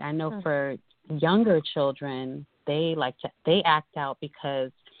 Like I know for younger children, they act out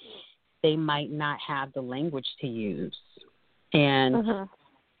because they might not have the language to use, and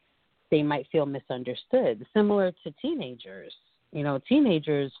they might feel misunderstood. Similar to teenagers, you know,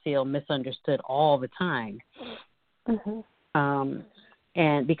 teenagers feel misunderstood all the time.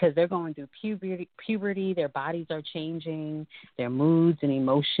 And because they're going through puberty, their bodies are changing, their moods and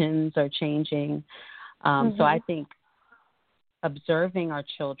emotions are changing. So I think observing our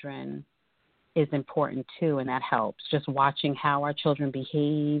children is important too, and that helps. Just watching how our children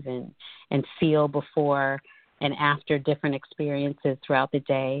behave and feel before and after different experiences throughout the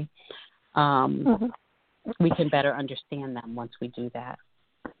day. We can better understand them once we do that.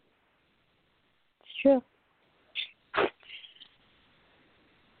 Sure.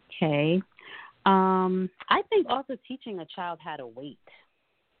 Okay. I think also teaching a child how to wait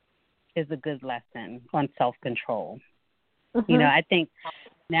is a good lesson on self-control. You know, I think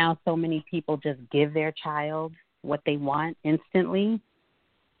now so many people just give their child what they want instantly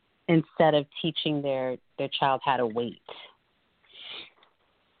instead of teaching their child how to wait.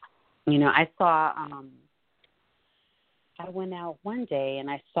 You know, I saw, I went out one day and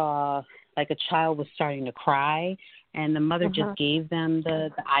I saw like a child was starting to cry, and the mother just gave them the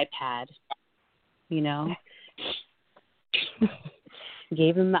iPad, you know,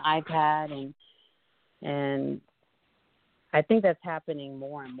 gave them the iPad, and I think that's happening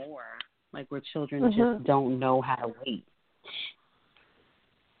more and more, like where children just don't know how to wait.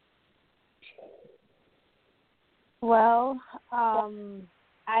 Well,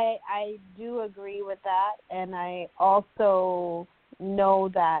 I do agree with that, and I also know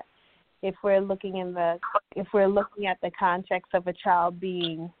that if we're looking at the context of a child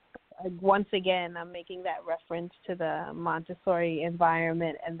being, once again, I'm making that reference to the Montessori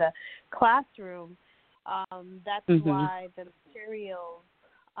environment and the classroom. That's why the materials,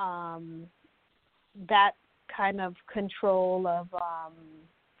 that kind of control of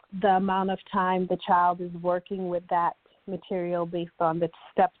the amount of time the child is working with that material based on the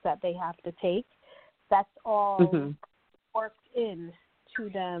steps that they have to take, that's all worked in to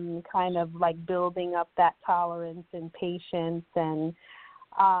them, kind of like building up that tolerance and patience. And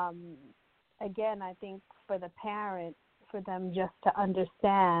again, I think for the parent, for them just to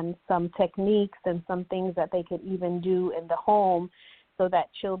understand some techniques and some things that they could even do in the home so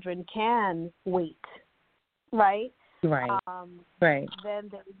that children can wait, right? Right. Then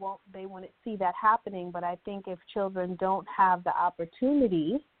they wouldn't see that happening. But I think if children don't have the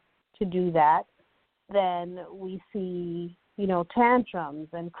opportunity to do that, then we see, you know, tantrums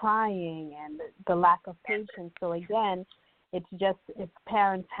and crying and the lack of patience. So again, it's just if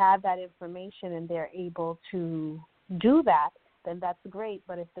parents have that information and they're able to do that, then that's great.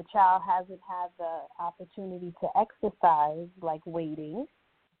 But if the child hasn't had the opportunity to exercise, like waiting,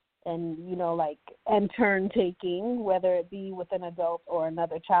 and, you know, like, and turn taking, whether it be with an adult or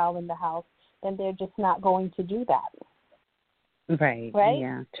another child in the house, then they're just not going to do that. Right?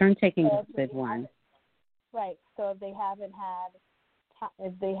 Yeah. Turn taking is a big one. Right. So if they haven't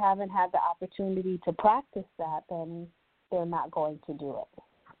had the opportunity to practice that, then they're not going to do it.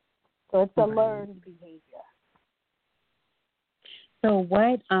 So it's a learned behavior. So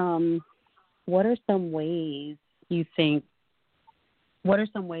what are some ways you think? What are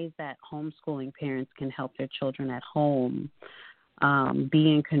some ways that homeschooling parents can help their children at home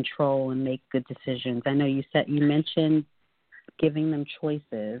be in control and make good decisions? I know you mentioned giving them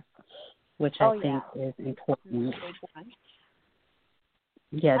choices, which I think is important.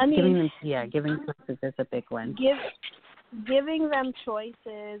 Yeah, giving choices is a big one. Giving them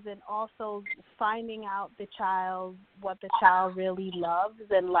choices and also finding out what the child really loves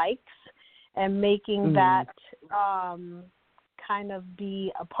and likes, and making that kind of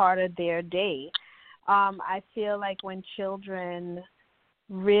be a part of their day. I feel like when children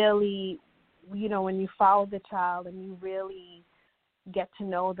really, you know, when you follow the child and you really get to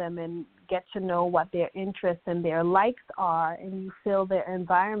know them and get to know what their interests and their likes are, and you fill their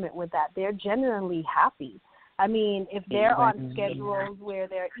environment with that, they're generally happy. I mean, if they're on schedules where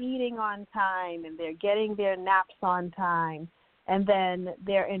they're eating on time and they're getting their naps on time, and then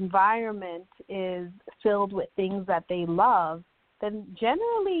their environment is filled with things that they love, then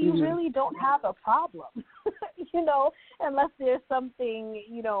generally you really don't have a problem, you know, unless there's something,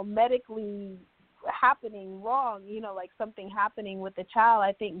 you know, medically happening wrong, you know, like something happening with the child.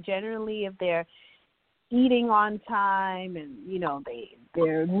 I think generally if they're eating on time and, you know,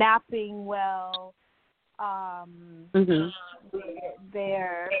 they're napping well,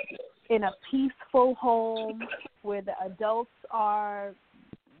 they're in a peaceful home where the adults are,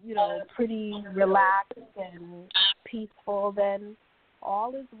 you know, pretty relaxed and peaceful, then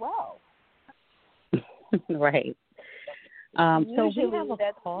all is well. Right. So we have a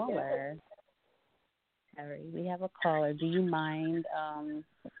caller. Harry, we have a caller. Do you mind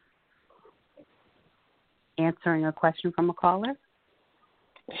answering a question from a caller?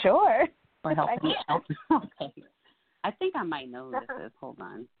 Sure. Or helping me out? Okay. I think I might know who this is. Hold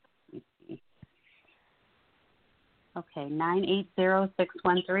on. Let me see. Okay,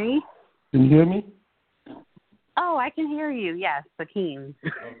 980613. Can you hear me? Oh, I can hear you. Yes, Akeem.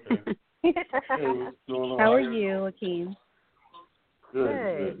 Okay. Hey, what's going on? How are you, Akeem?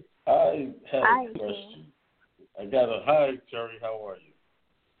 Good. I had a question. I got a hi, Terry. How are you?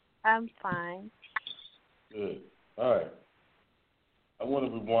 I'm fine. Good. All right. I want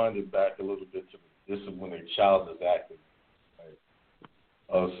to rewind it back a little bit to this is when a child is acting. Right?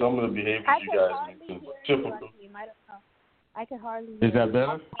 Some of the behaviors you guys mentioned were typical. I can hardly. Is that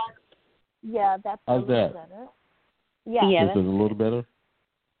better? Yeah, that's How's that? Better. Yeah. This is a little better.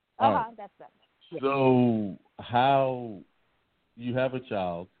 Right. That's better. So how you have a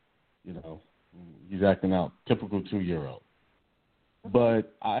child, he's acting out, typical 2-year-old.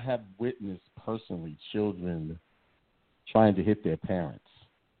 But I have witnessed personally children trying to hit their parents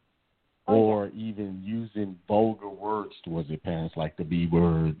or even using vulgar words towards their parents, like the B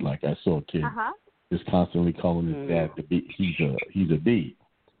word. Like I saw a kid just constantly calling his dad the B. He's a B.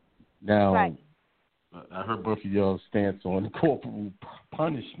 Now, I heard both of y'all's stance on corporal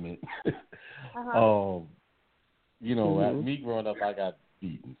punishment. At me growing up, I got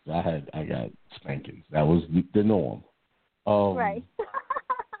beatings. I got spankings. That was the norm. So,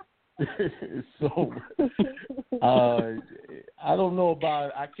 I don't know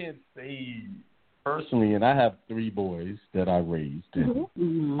about. I can't say personally, and I have 3 boys that I raised, and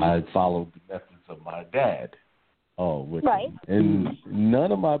I followed the methods of my dad. With him. And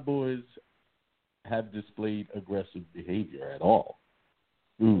none of my boys have displayed aggressive behavior at all.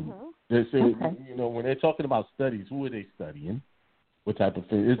 They say, when they're talking about studies, who are they studying? What type of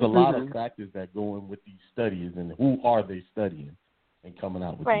thing? There's a lot of factors that go in with these studies, and who are they studying and coming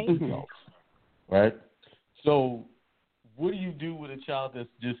out with these results, right? So what do you do with a child that's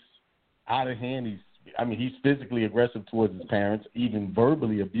just out of hand? He's physically aggressive towards his parents, even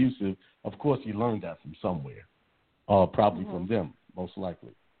verbally abusive. Of course, you learned that from somewhere, probably from them, most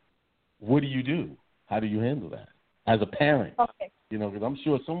likely. What do you do? How do you handle that as a parent? Because I'm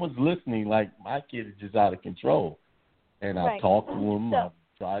sure someone's listening like, my kid is just out of control. And I've talked to him. I've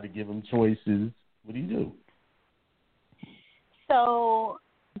tried to give him choices. What do you do? So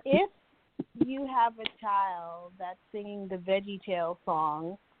if you have a child that's singing the VeggieTales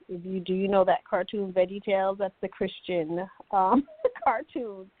song, you know that cartoon VeggieTales? That's the Christian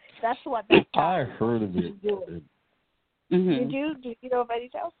cartoon. That's what that I heard of it. Did you? Do you know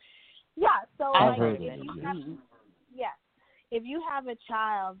VeggieTales? Yeah. So I've heard of it. If you have a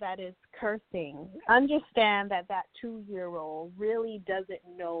child that is cursing, understand that 2-year-old really doesn't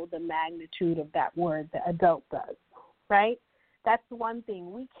know the magnitude of that word the adult does, right? That's one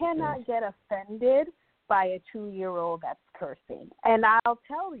thing. We cannot get offended by a 2-year-old that's cursing. And I'll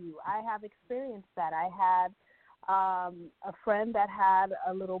tell you, I have experienced that. I had a friend that had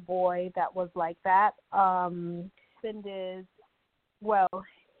a little boy that was like that.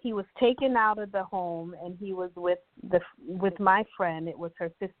 He was taken out of the home, and he was with my friend. It was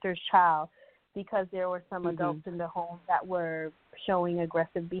her sister's child, because there were some adults in the home that were showing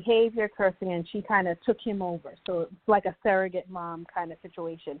aggressive behavior, cursing, and she kind of took him over. So it's like a surrogate mom kind of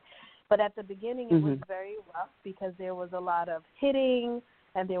situation. But at the beginning, it was very rough, because there was a lot of hitting,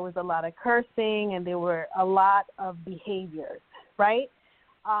 and there was a lot of cursing, and there were a lot of behaviors, right,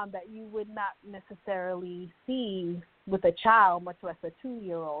 that you would not necessarily see with a child, much less a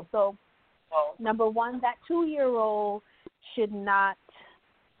 2-year-old. So, number one, that 2-year-old should not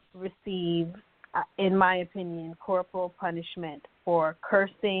receive, in my opinion, corporal punishment for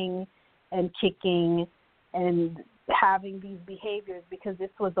cursing and kicking and having these behaviors, because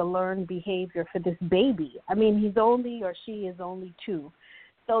this was a learned behavior for this baby. He's only, or she is only 2.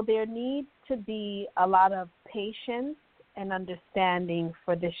 So there needs to be a lot of patience and understanding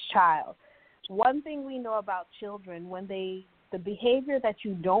for this child. One thing we know about children, when the behavior that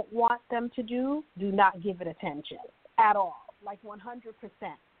you don't want them to do, do not give it attention at all, like 100%.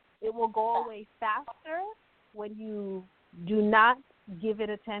 It will go away faster when you do not give it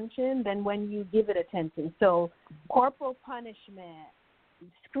attention than when you give it attention. So corporal punishment,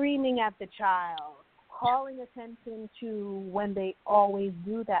 screaming at the child, calling attention to when they always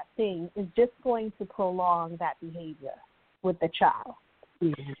do that thing is just going to prolong that behavior with the child.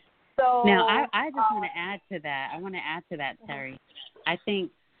 So, now, I just want to add to that. I want to add to that, Terry. I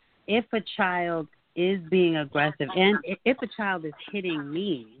think if a child is being aggressive and if a child is hitting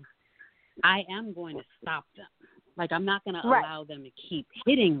me, I am going to stop them. Like, I'm not going to allow them to keep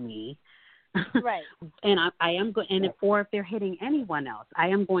hitting me. Right. And I am going, and if they're hitting anyone else, I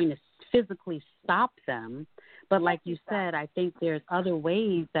am going to physically stop them. But like you said, I think there's other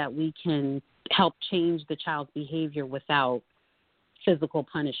ways that we can help change the child's behavior without physical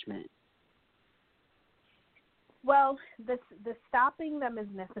punishment. Well, the stopping them is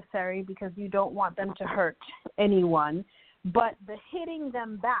necessary because you don't want them to hurt anyone, but the hitting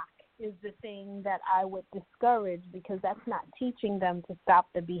them back is the thing that I would discourage, because that's not teaching them to stop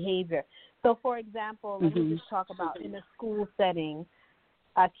the behavior. So, for example, let me just talk about in a school setting,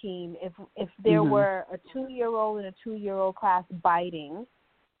 Akeem, if there were a 2-year-old in a 2-year-old class biting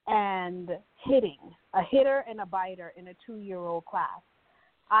and hitting, a hitter and a biter in a 2-year-old class,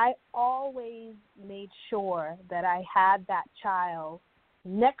 I always made sure that I had that child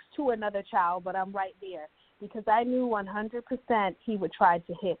next to another child, but I'm right there, because I knew 100% he would try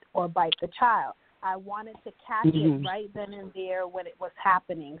to hit or bite the child. I wanted to catch it right then and there when it was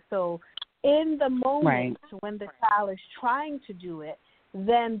happening. So in the moment when the child is trying to do it,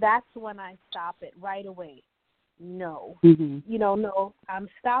 then that's when I stop it right away. No. No, I'm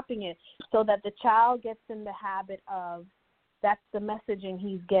stopping it so that the child gets in the habit of, that's the messaging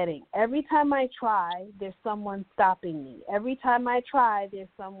he's getting. Every time I try, there's someone stopping me. Every time I try, there's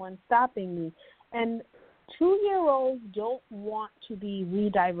someone stopping me. And 2-year-olds don't want to be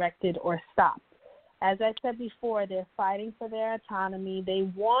redirected or stopped. As I said before, they're fighting for their autonomy.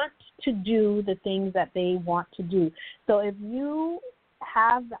 They want to do the things that they want to do. So if you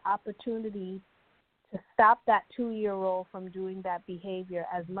have the opportunity to stop that 2-year-old from doing that behavior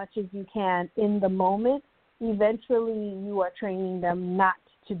as much as you can in the moment, eventually you are training them not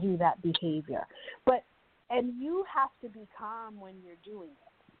to do that behavior. And you have to be calm when you're doing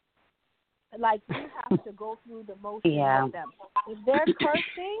it. Like, you have to go through the motions with them. If they're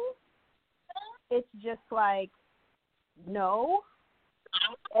cursing, it's just like, no.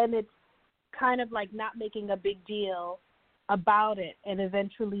 And it's kind of like not making a big deal about it, and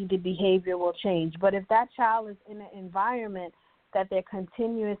eventually the behavior will change. But if that child is in an environment that they're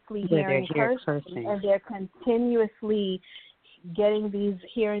continuously hearing cursing and they're continuously hearing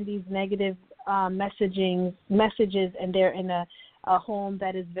these negative messages, and they're in a home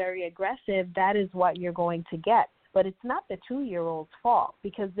that is very aggressive, that is what you're going to get. But it's not the 2-year-old's fault,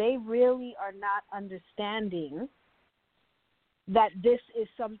 because they really are not understanding that this is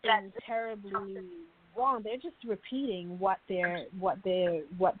something terribly wrong. They're just repeating what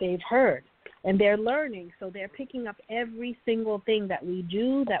they've heard, and they're learning. So they're picking up every single thing that we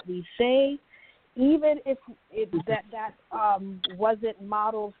do, that we say, even if that wasn't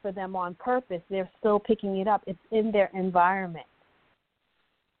modeled for them on purpose. They're still picking it up. It's in their environment.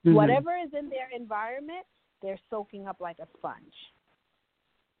 Whatever is in their environment, they're soaking up like a sponge.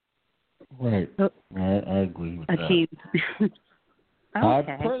 Right. I agree with that. Okay.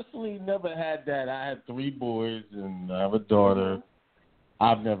 I personally never had that. I had 3 boys and I have a daughter.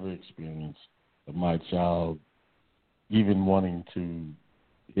 I've never experienced my child even wanting to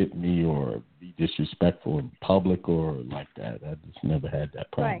hit me or be disrespectful in public or like that. I just never had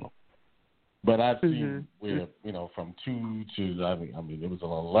that problem. Right. But I've seen where, from 2 to, I mean, it was an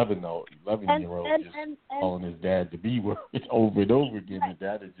 11-year-old just calling his dad the B word over and over again. His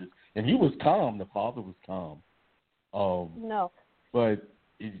dad is just, and he was calm. The father was calm. No. But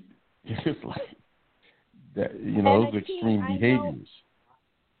it's just like that, those extreme behaviors.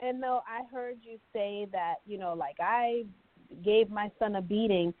 I heard you say that, like, I gave my son a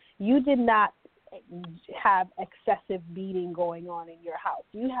beating. You did not have excessive beating going on in your house.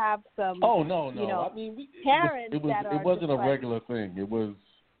 You have some. Oh no! I mean, parents it wasn't a regular thing. It was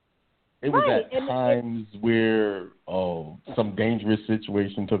right. at times where some dangerous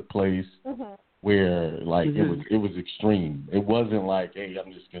situation took place. Where it was extreme. It wasn't like, hey,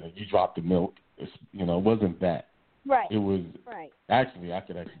 I'm just gonna, you drop the milk. It wasn't that. Right. It was actually, I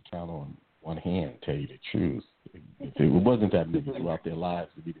could actually count on one hand, tell you the truth. It wasn't that many throughout their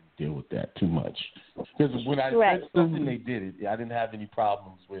lives that we didn't deal with that too much. Because when I said something, they did it. I didn't have any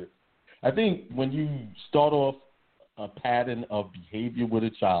problems with. I think when you start off a pattern of behavior with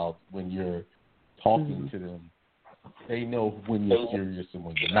a child, when you're talking to them, they know when you're serious and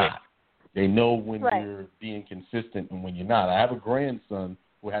when you're not. They know when you're being consistent and when you're not. I have a grandson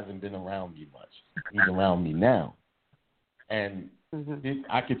who hasn't been around me much. He's around me now. And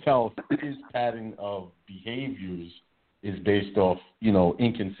I could tell his pattern of behaviors is based off,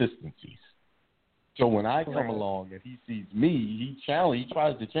 inconsistencies. So when I come along and he sees me, he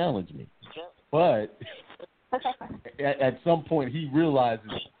tries to challenge me. But at some point he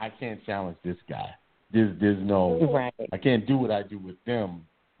realizes I can't challenge this guy. There's no, I can't do what I do with them.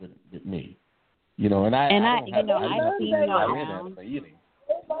 With me, and I've seen you around.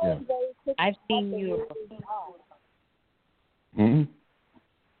 I've seen you.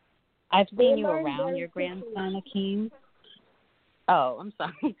 I've seen you around your grandson, Akeem. Oh, I'm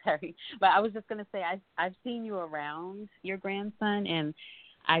sorry, Terry. But I was just going to say, I've seen you around your grandson, and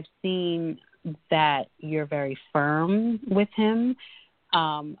I've seen that you're very firm with him.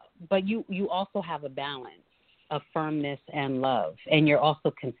 But you also have a balance of firmness and love, and you're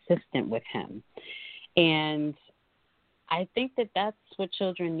also consistent with him. And I think that that's what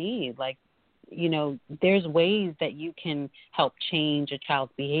children need. Like, there's ways that you can help change a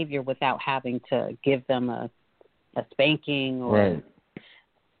child's behavior without having to give them a spanking or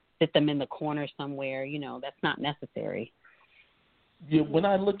sit them in the corner somewhere. That's not necessary. Yeah, when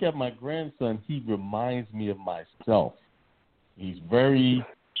I look at my grandson, he reminds me of myself. He's very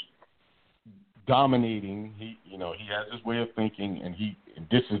dominating. He has his way of thinking, and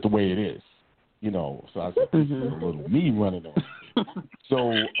this is the way it is. So I said, this is a little me running on.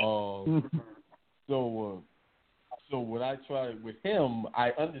 So when I try with him,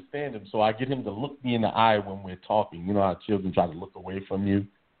 I understand him, so I get him to look me in the eye when we're talking. You know how children try to look away from you?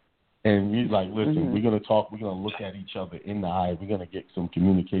 And he's like, listen, we're going to talk, we're going to look at each other in the eye, we're going to get some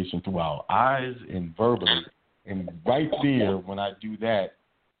communication through our eyes and verbally. And right there, when I do that,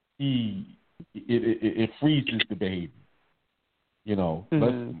 it freezes the behavior.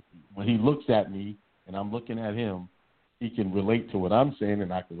 When he looks at me and I'm looking at him, he can relate to what I'm saying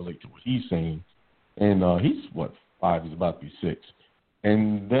and I can relate to what he's saying. And he's, 5? He's about to be 6.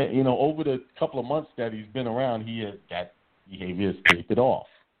 And then, over the couple of months that he's been around, that behavior has tapered off.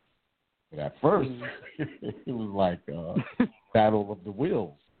 But at first, it was like a battle of the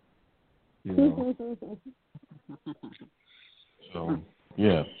wills. So,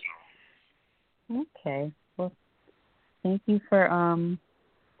 yeah. Okay. Well, thank you for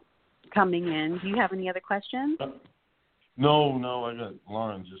coming in. Do you have any other questions? No. I got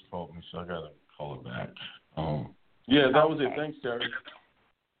Lauren just called me, so I got to call her back. Yeah, that was it. Thanks, Terry.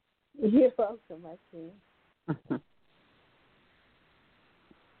 You're welcome, Maxine.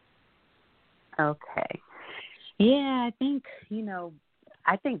 Okay. Yeah, I think,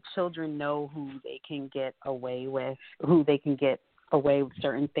 I think children know who they can get away with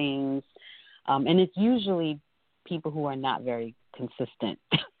certain things. And it's usually people who are not very consistent.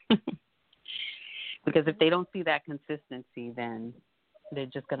 Because if they don't see that consistency, then they're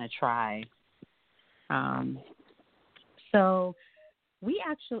just going to try. So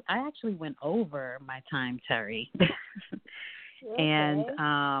I actually went over my time, Terry. Okay. And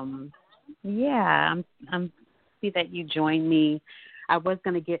I'm happy that you joined me. I was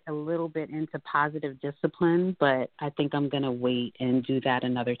going to get a little bit into positive discipline, but I think I'm going to wait and do that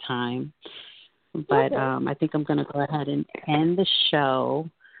another time. But I think I'm going to go ahead and end the show.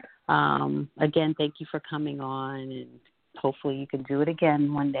 Again, thank you for coming on, and hopefully you can do it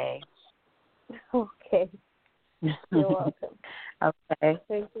again one day. Okay. You're welcome. Okay.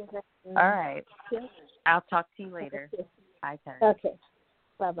 Thank you. All right. Yes. I'll talk to you later. Okay. Bye, Terry. Okay.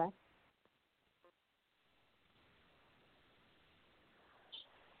 Bye-bye.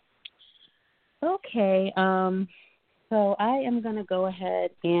 Okay. So I am going to go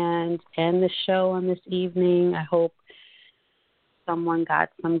ahead and end the show on this evening. I hope someone got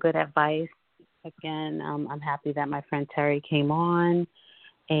some good advice. Again, I'm happy that my friend Terry came on.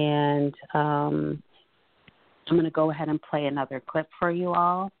 And I'm going to go ahead and play another clip for you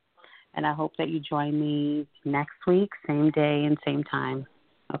all. And I hope that you join me next week, same day and same time.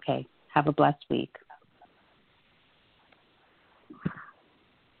 Okay. Have a blessed week.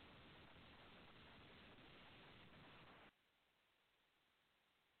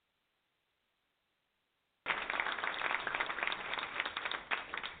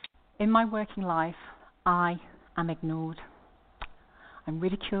 In my working life, I am ignored. I'm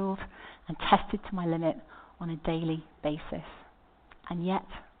ridiculed and tested to my limit on a daily basis. And yet,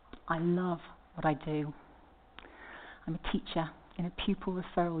 I love what I do. I'm a teacher in a pupil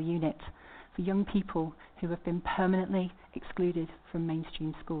referral unit for young people who have been permanently excluded from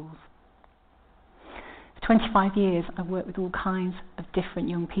mainstream schools. For 25 years, I've worked with all kinds of different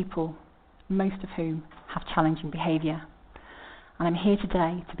young people, most of whom have challenging behaviour. And I'm here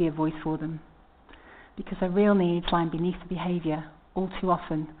today to be a voice for them, because their real needs lying beneath the behaviour all too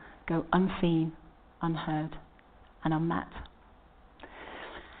often go unseen, unheard, and unmet.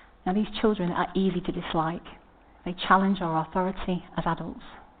 Now, these children are easy to dislike. They challenge our authority as adults.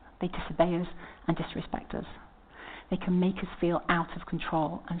 They disobey us and disrespect us. They can make us feel out of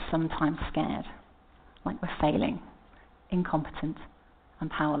control and sometimes scared, like we're failing, incompetent, and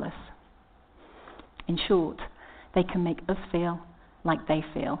powerless. In short, they can make us feel like they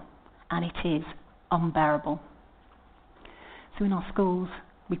feel, and it is unbearable. So in our schools,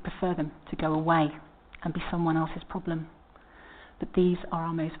 we prefer them to go away and be someone else's problem. But these are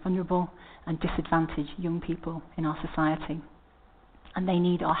our most vulnerable and disadvantaged young people in our society, and they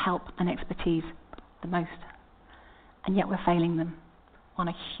need our help and expertise the most. And yet we're failing them on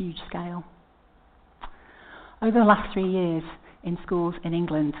a huge scale. Over the last 3 years in schools in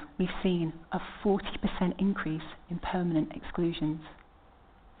England, we've seen a 40% increase in permanent exclusions.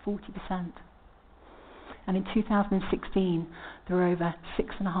 40%. And in 2016, there were over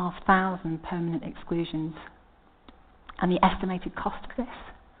 6,500 permanent exclusions. And the estimated cost of this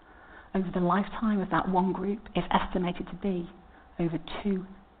over the lifetime of that one group is estimated to be over £2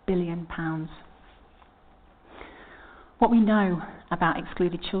 billion. What we know about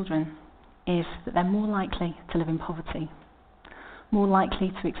excluded children is that they're more likely to live in poverty, more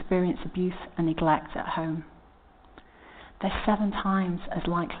likely to experience abuse and neglect at home. they're 7 times as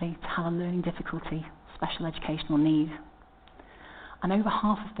likely to have a learning difficulty, special educational need. And over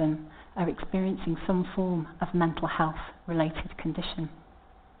half of them are experiencing some form of mental health-related condition.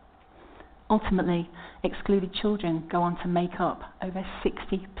 Ultimately, excluded children go on to make up over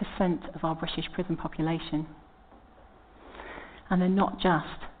 60% of our British prison population. And they're not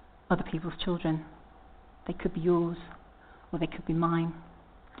just other people's children. They could be yours, or they could be mine.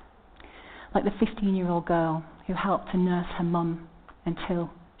 Like the 15-year-old girl who helped to nurse her mum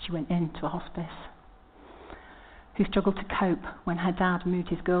until she went into a hospice, who struggled to cope when her dad moved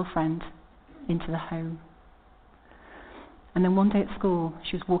his girlfriend into the home. And then one day at school,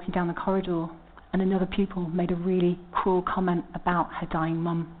 she was walking down the corridor and another pupil made a really cruel comment about her dying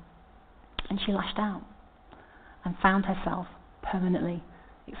mum. And she lashed out and found herself permanently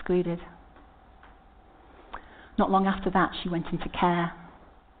excluded. Not long after that, she went into care.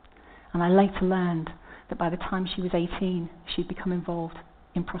 And I later learned that by the time she was 18, she'd become involved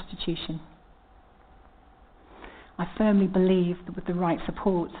in prostitution. I firmly believe that with the right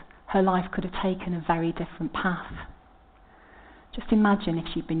support, her life could have taken a very different path. Just imagine if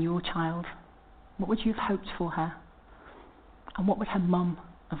she'd been your child. What would you have hoped for her? And what would her mum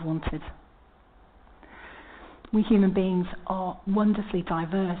have wanted? We human beings are wonderfully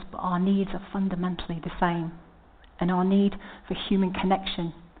diverse, but our needs are fundamentally the same. And our need for human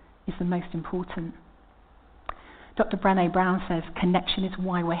connection is the most important. Dr. Brené Brown says, connection is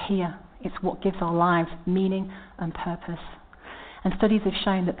why we're here. It's what gives our lives meaning and purpose. And studies have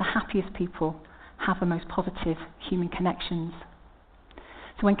shown that the happiest people have the most positive human connections.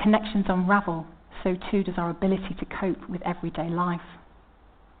 So when connections unravel, so too does our ability to cope with everyday life.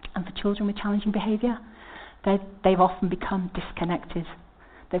 And for children with challenging behaviour, they've often become disconnected.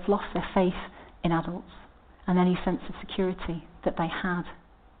 They've lost their faith in adults and any sense of security that they had.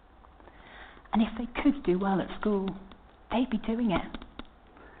 And if they could do well at school, they'd be doing it.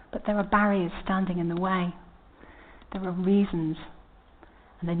 But there are barriers standing in the way. There are reasons.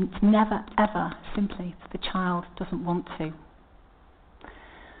 And it's never, ever simply that the child doesn't want to.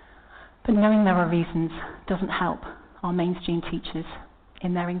 But knowing there are reasons doesn't help our mainstream teachers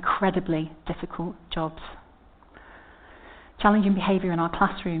in their incredibly difficult jobs. Challenging behaviour in our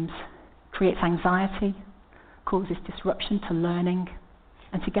classrooms creates anxiety, causes disruption to learning,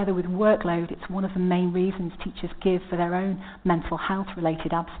 and together with workload, it's one of the main reasons teachers give for their own mental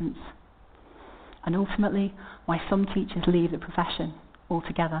health-related absence, and ultimately why some teachers leave the profession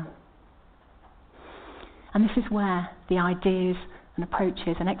altogether. And this is where the ideas and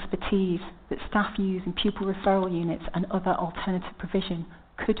approaches and expertise that staff use in pupil referral units and other alternative provision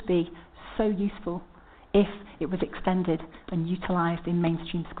could be so useful if it was extended and utilised in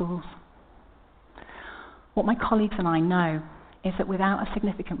mainstream schools. What my colleagues and I know is that without a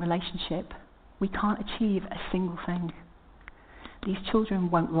significant relationship, we can't achieve a single thing. These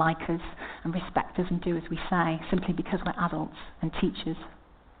children won't like us and respect us and do as we say simply because we're adults and teachers.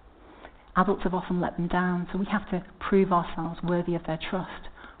 Adults have often let them down, so we have to prove ourselves worthy of their trust.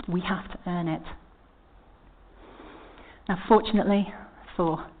 We have to earn it. Now, fortunately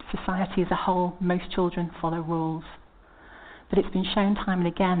for society as a whole, most children follow rules. But it's been shown time and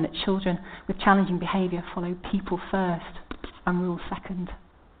again that children with challenging behaviour follow people first and rules second.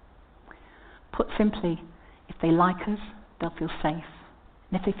 Put simply, if they like us, they'll feel safe.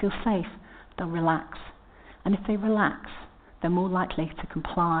 And if they feel safe, they'll relax. And if they relax, they're more likely to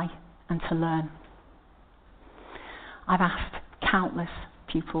comply and to learn. I've asked countless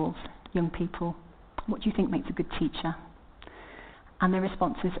pupils, young people, what do you think makes a good teacher? And their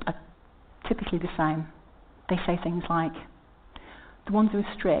responses are typically the same. They say things like, the ones who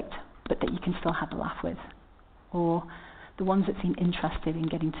are strict, but that you can still have a laugh with. Or the ones that seem interested in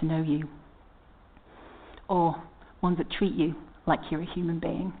getting to know you. Or ones that treat you like you're a human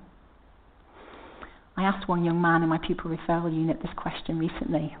being. I asked one young man in my pupil referral unit this question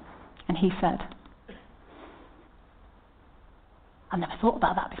recently, and he said, I've never thought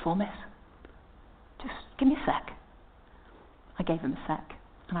about that before, miss. Just give me a sec. I gave him a sec,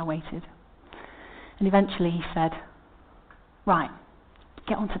 and I waited. And eventually he said, right,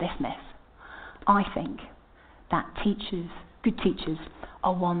 get on to this, miss. I think that teachers, good teachers,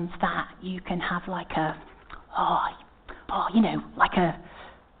 are ones that you can have like a, like a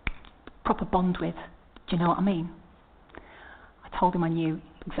proper bond with. Do you know what I mean? I told him I knew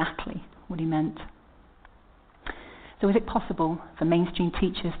exactly what he meant. So is it possible for mainstream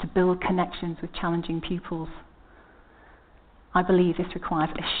teachers to build connections with challenging pupils? I believe this requires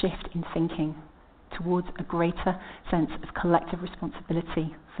a shift in thinking towards a greater sense of collective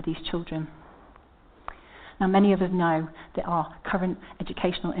responsibility for these children. Now, many of us know that our current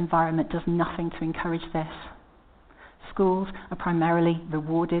educational environment does nothing to encourage this. Schools are primarily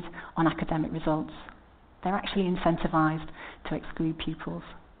rewarded on academic results. They're actually incentivised to exclude pupils.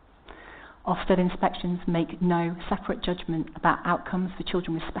 Ofsted inspections make no separate judgment about outcomes for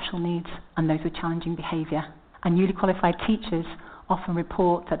children with special needs and those with challenging behaviour. And newly qualified teachers often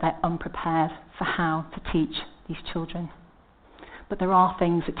report that they're unprepared for how to teach these children. But there are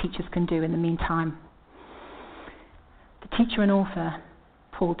things that teachers can do in the meantime. The teacher and author,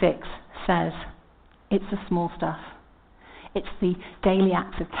 Paul Dix, says, it's the small stuff. It's the daily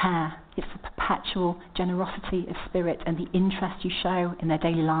acts of care. It's the perpetual generosity of spirit and the interest you show in their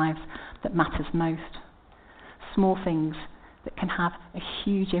daily lives that matters most. Small things that can have a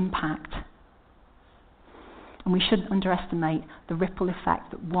huge impact. And we shouldn't underestimate the ripple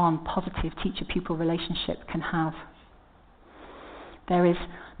effect that one positive teacher-pupil relationship can have. There is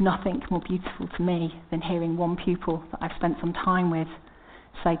nothing more beautiful to me than hearing one pupil that I've spent some time with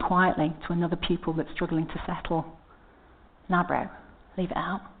say quietly to another pupil that's struggling to settle, "Nah, bro, leave it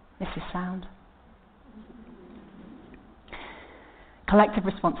out. This is sound." Collective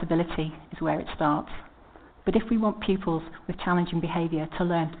responsibility is where it starts. But if we want pupils with challenging behaviour to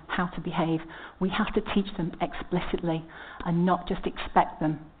learn how to behave, we have to teach them explicitly and not just expect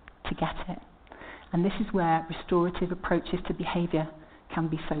them to get it. And this is where restorative approaches to behaviour can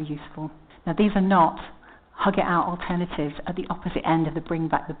be so useful. Now, these are not hug-it-out alternatives at the opposite end of the bring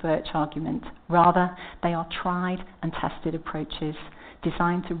back the birch argument. Rather, they are tried and tested approaches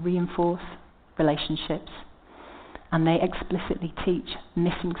designed to reinforce relationships, and they explicitly teach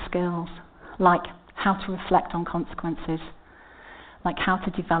missing skills, like how to reflect on consequences, like how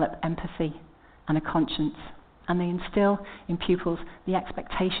to develop empathy and a conscience, and they instill in pupils the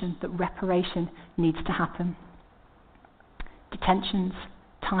expectation that reparation needs to happen. Detentions,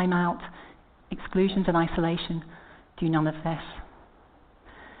 time-out, exclusions and isolation do none of this.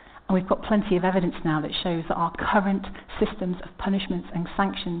 And we've got plenty of evidence now that shows that our current systems of punishments and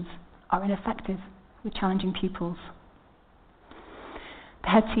sanctions are ineffective with challenging pupils. The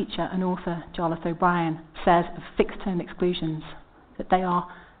head teacher and author, Jarlath O'Brien, says of fixed-term exclusions that they are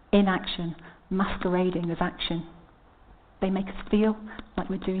inaction masquerading as action. They make us feel like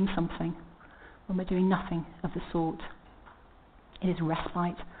we're doing something when we're doing nothing of the sort. It is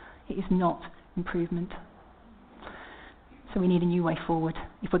respite. It is not improvement. So we need a new way forward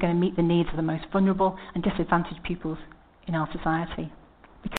if we're going to meet the needs of the most vulnerable and disadvantaged pupils in our society.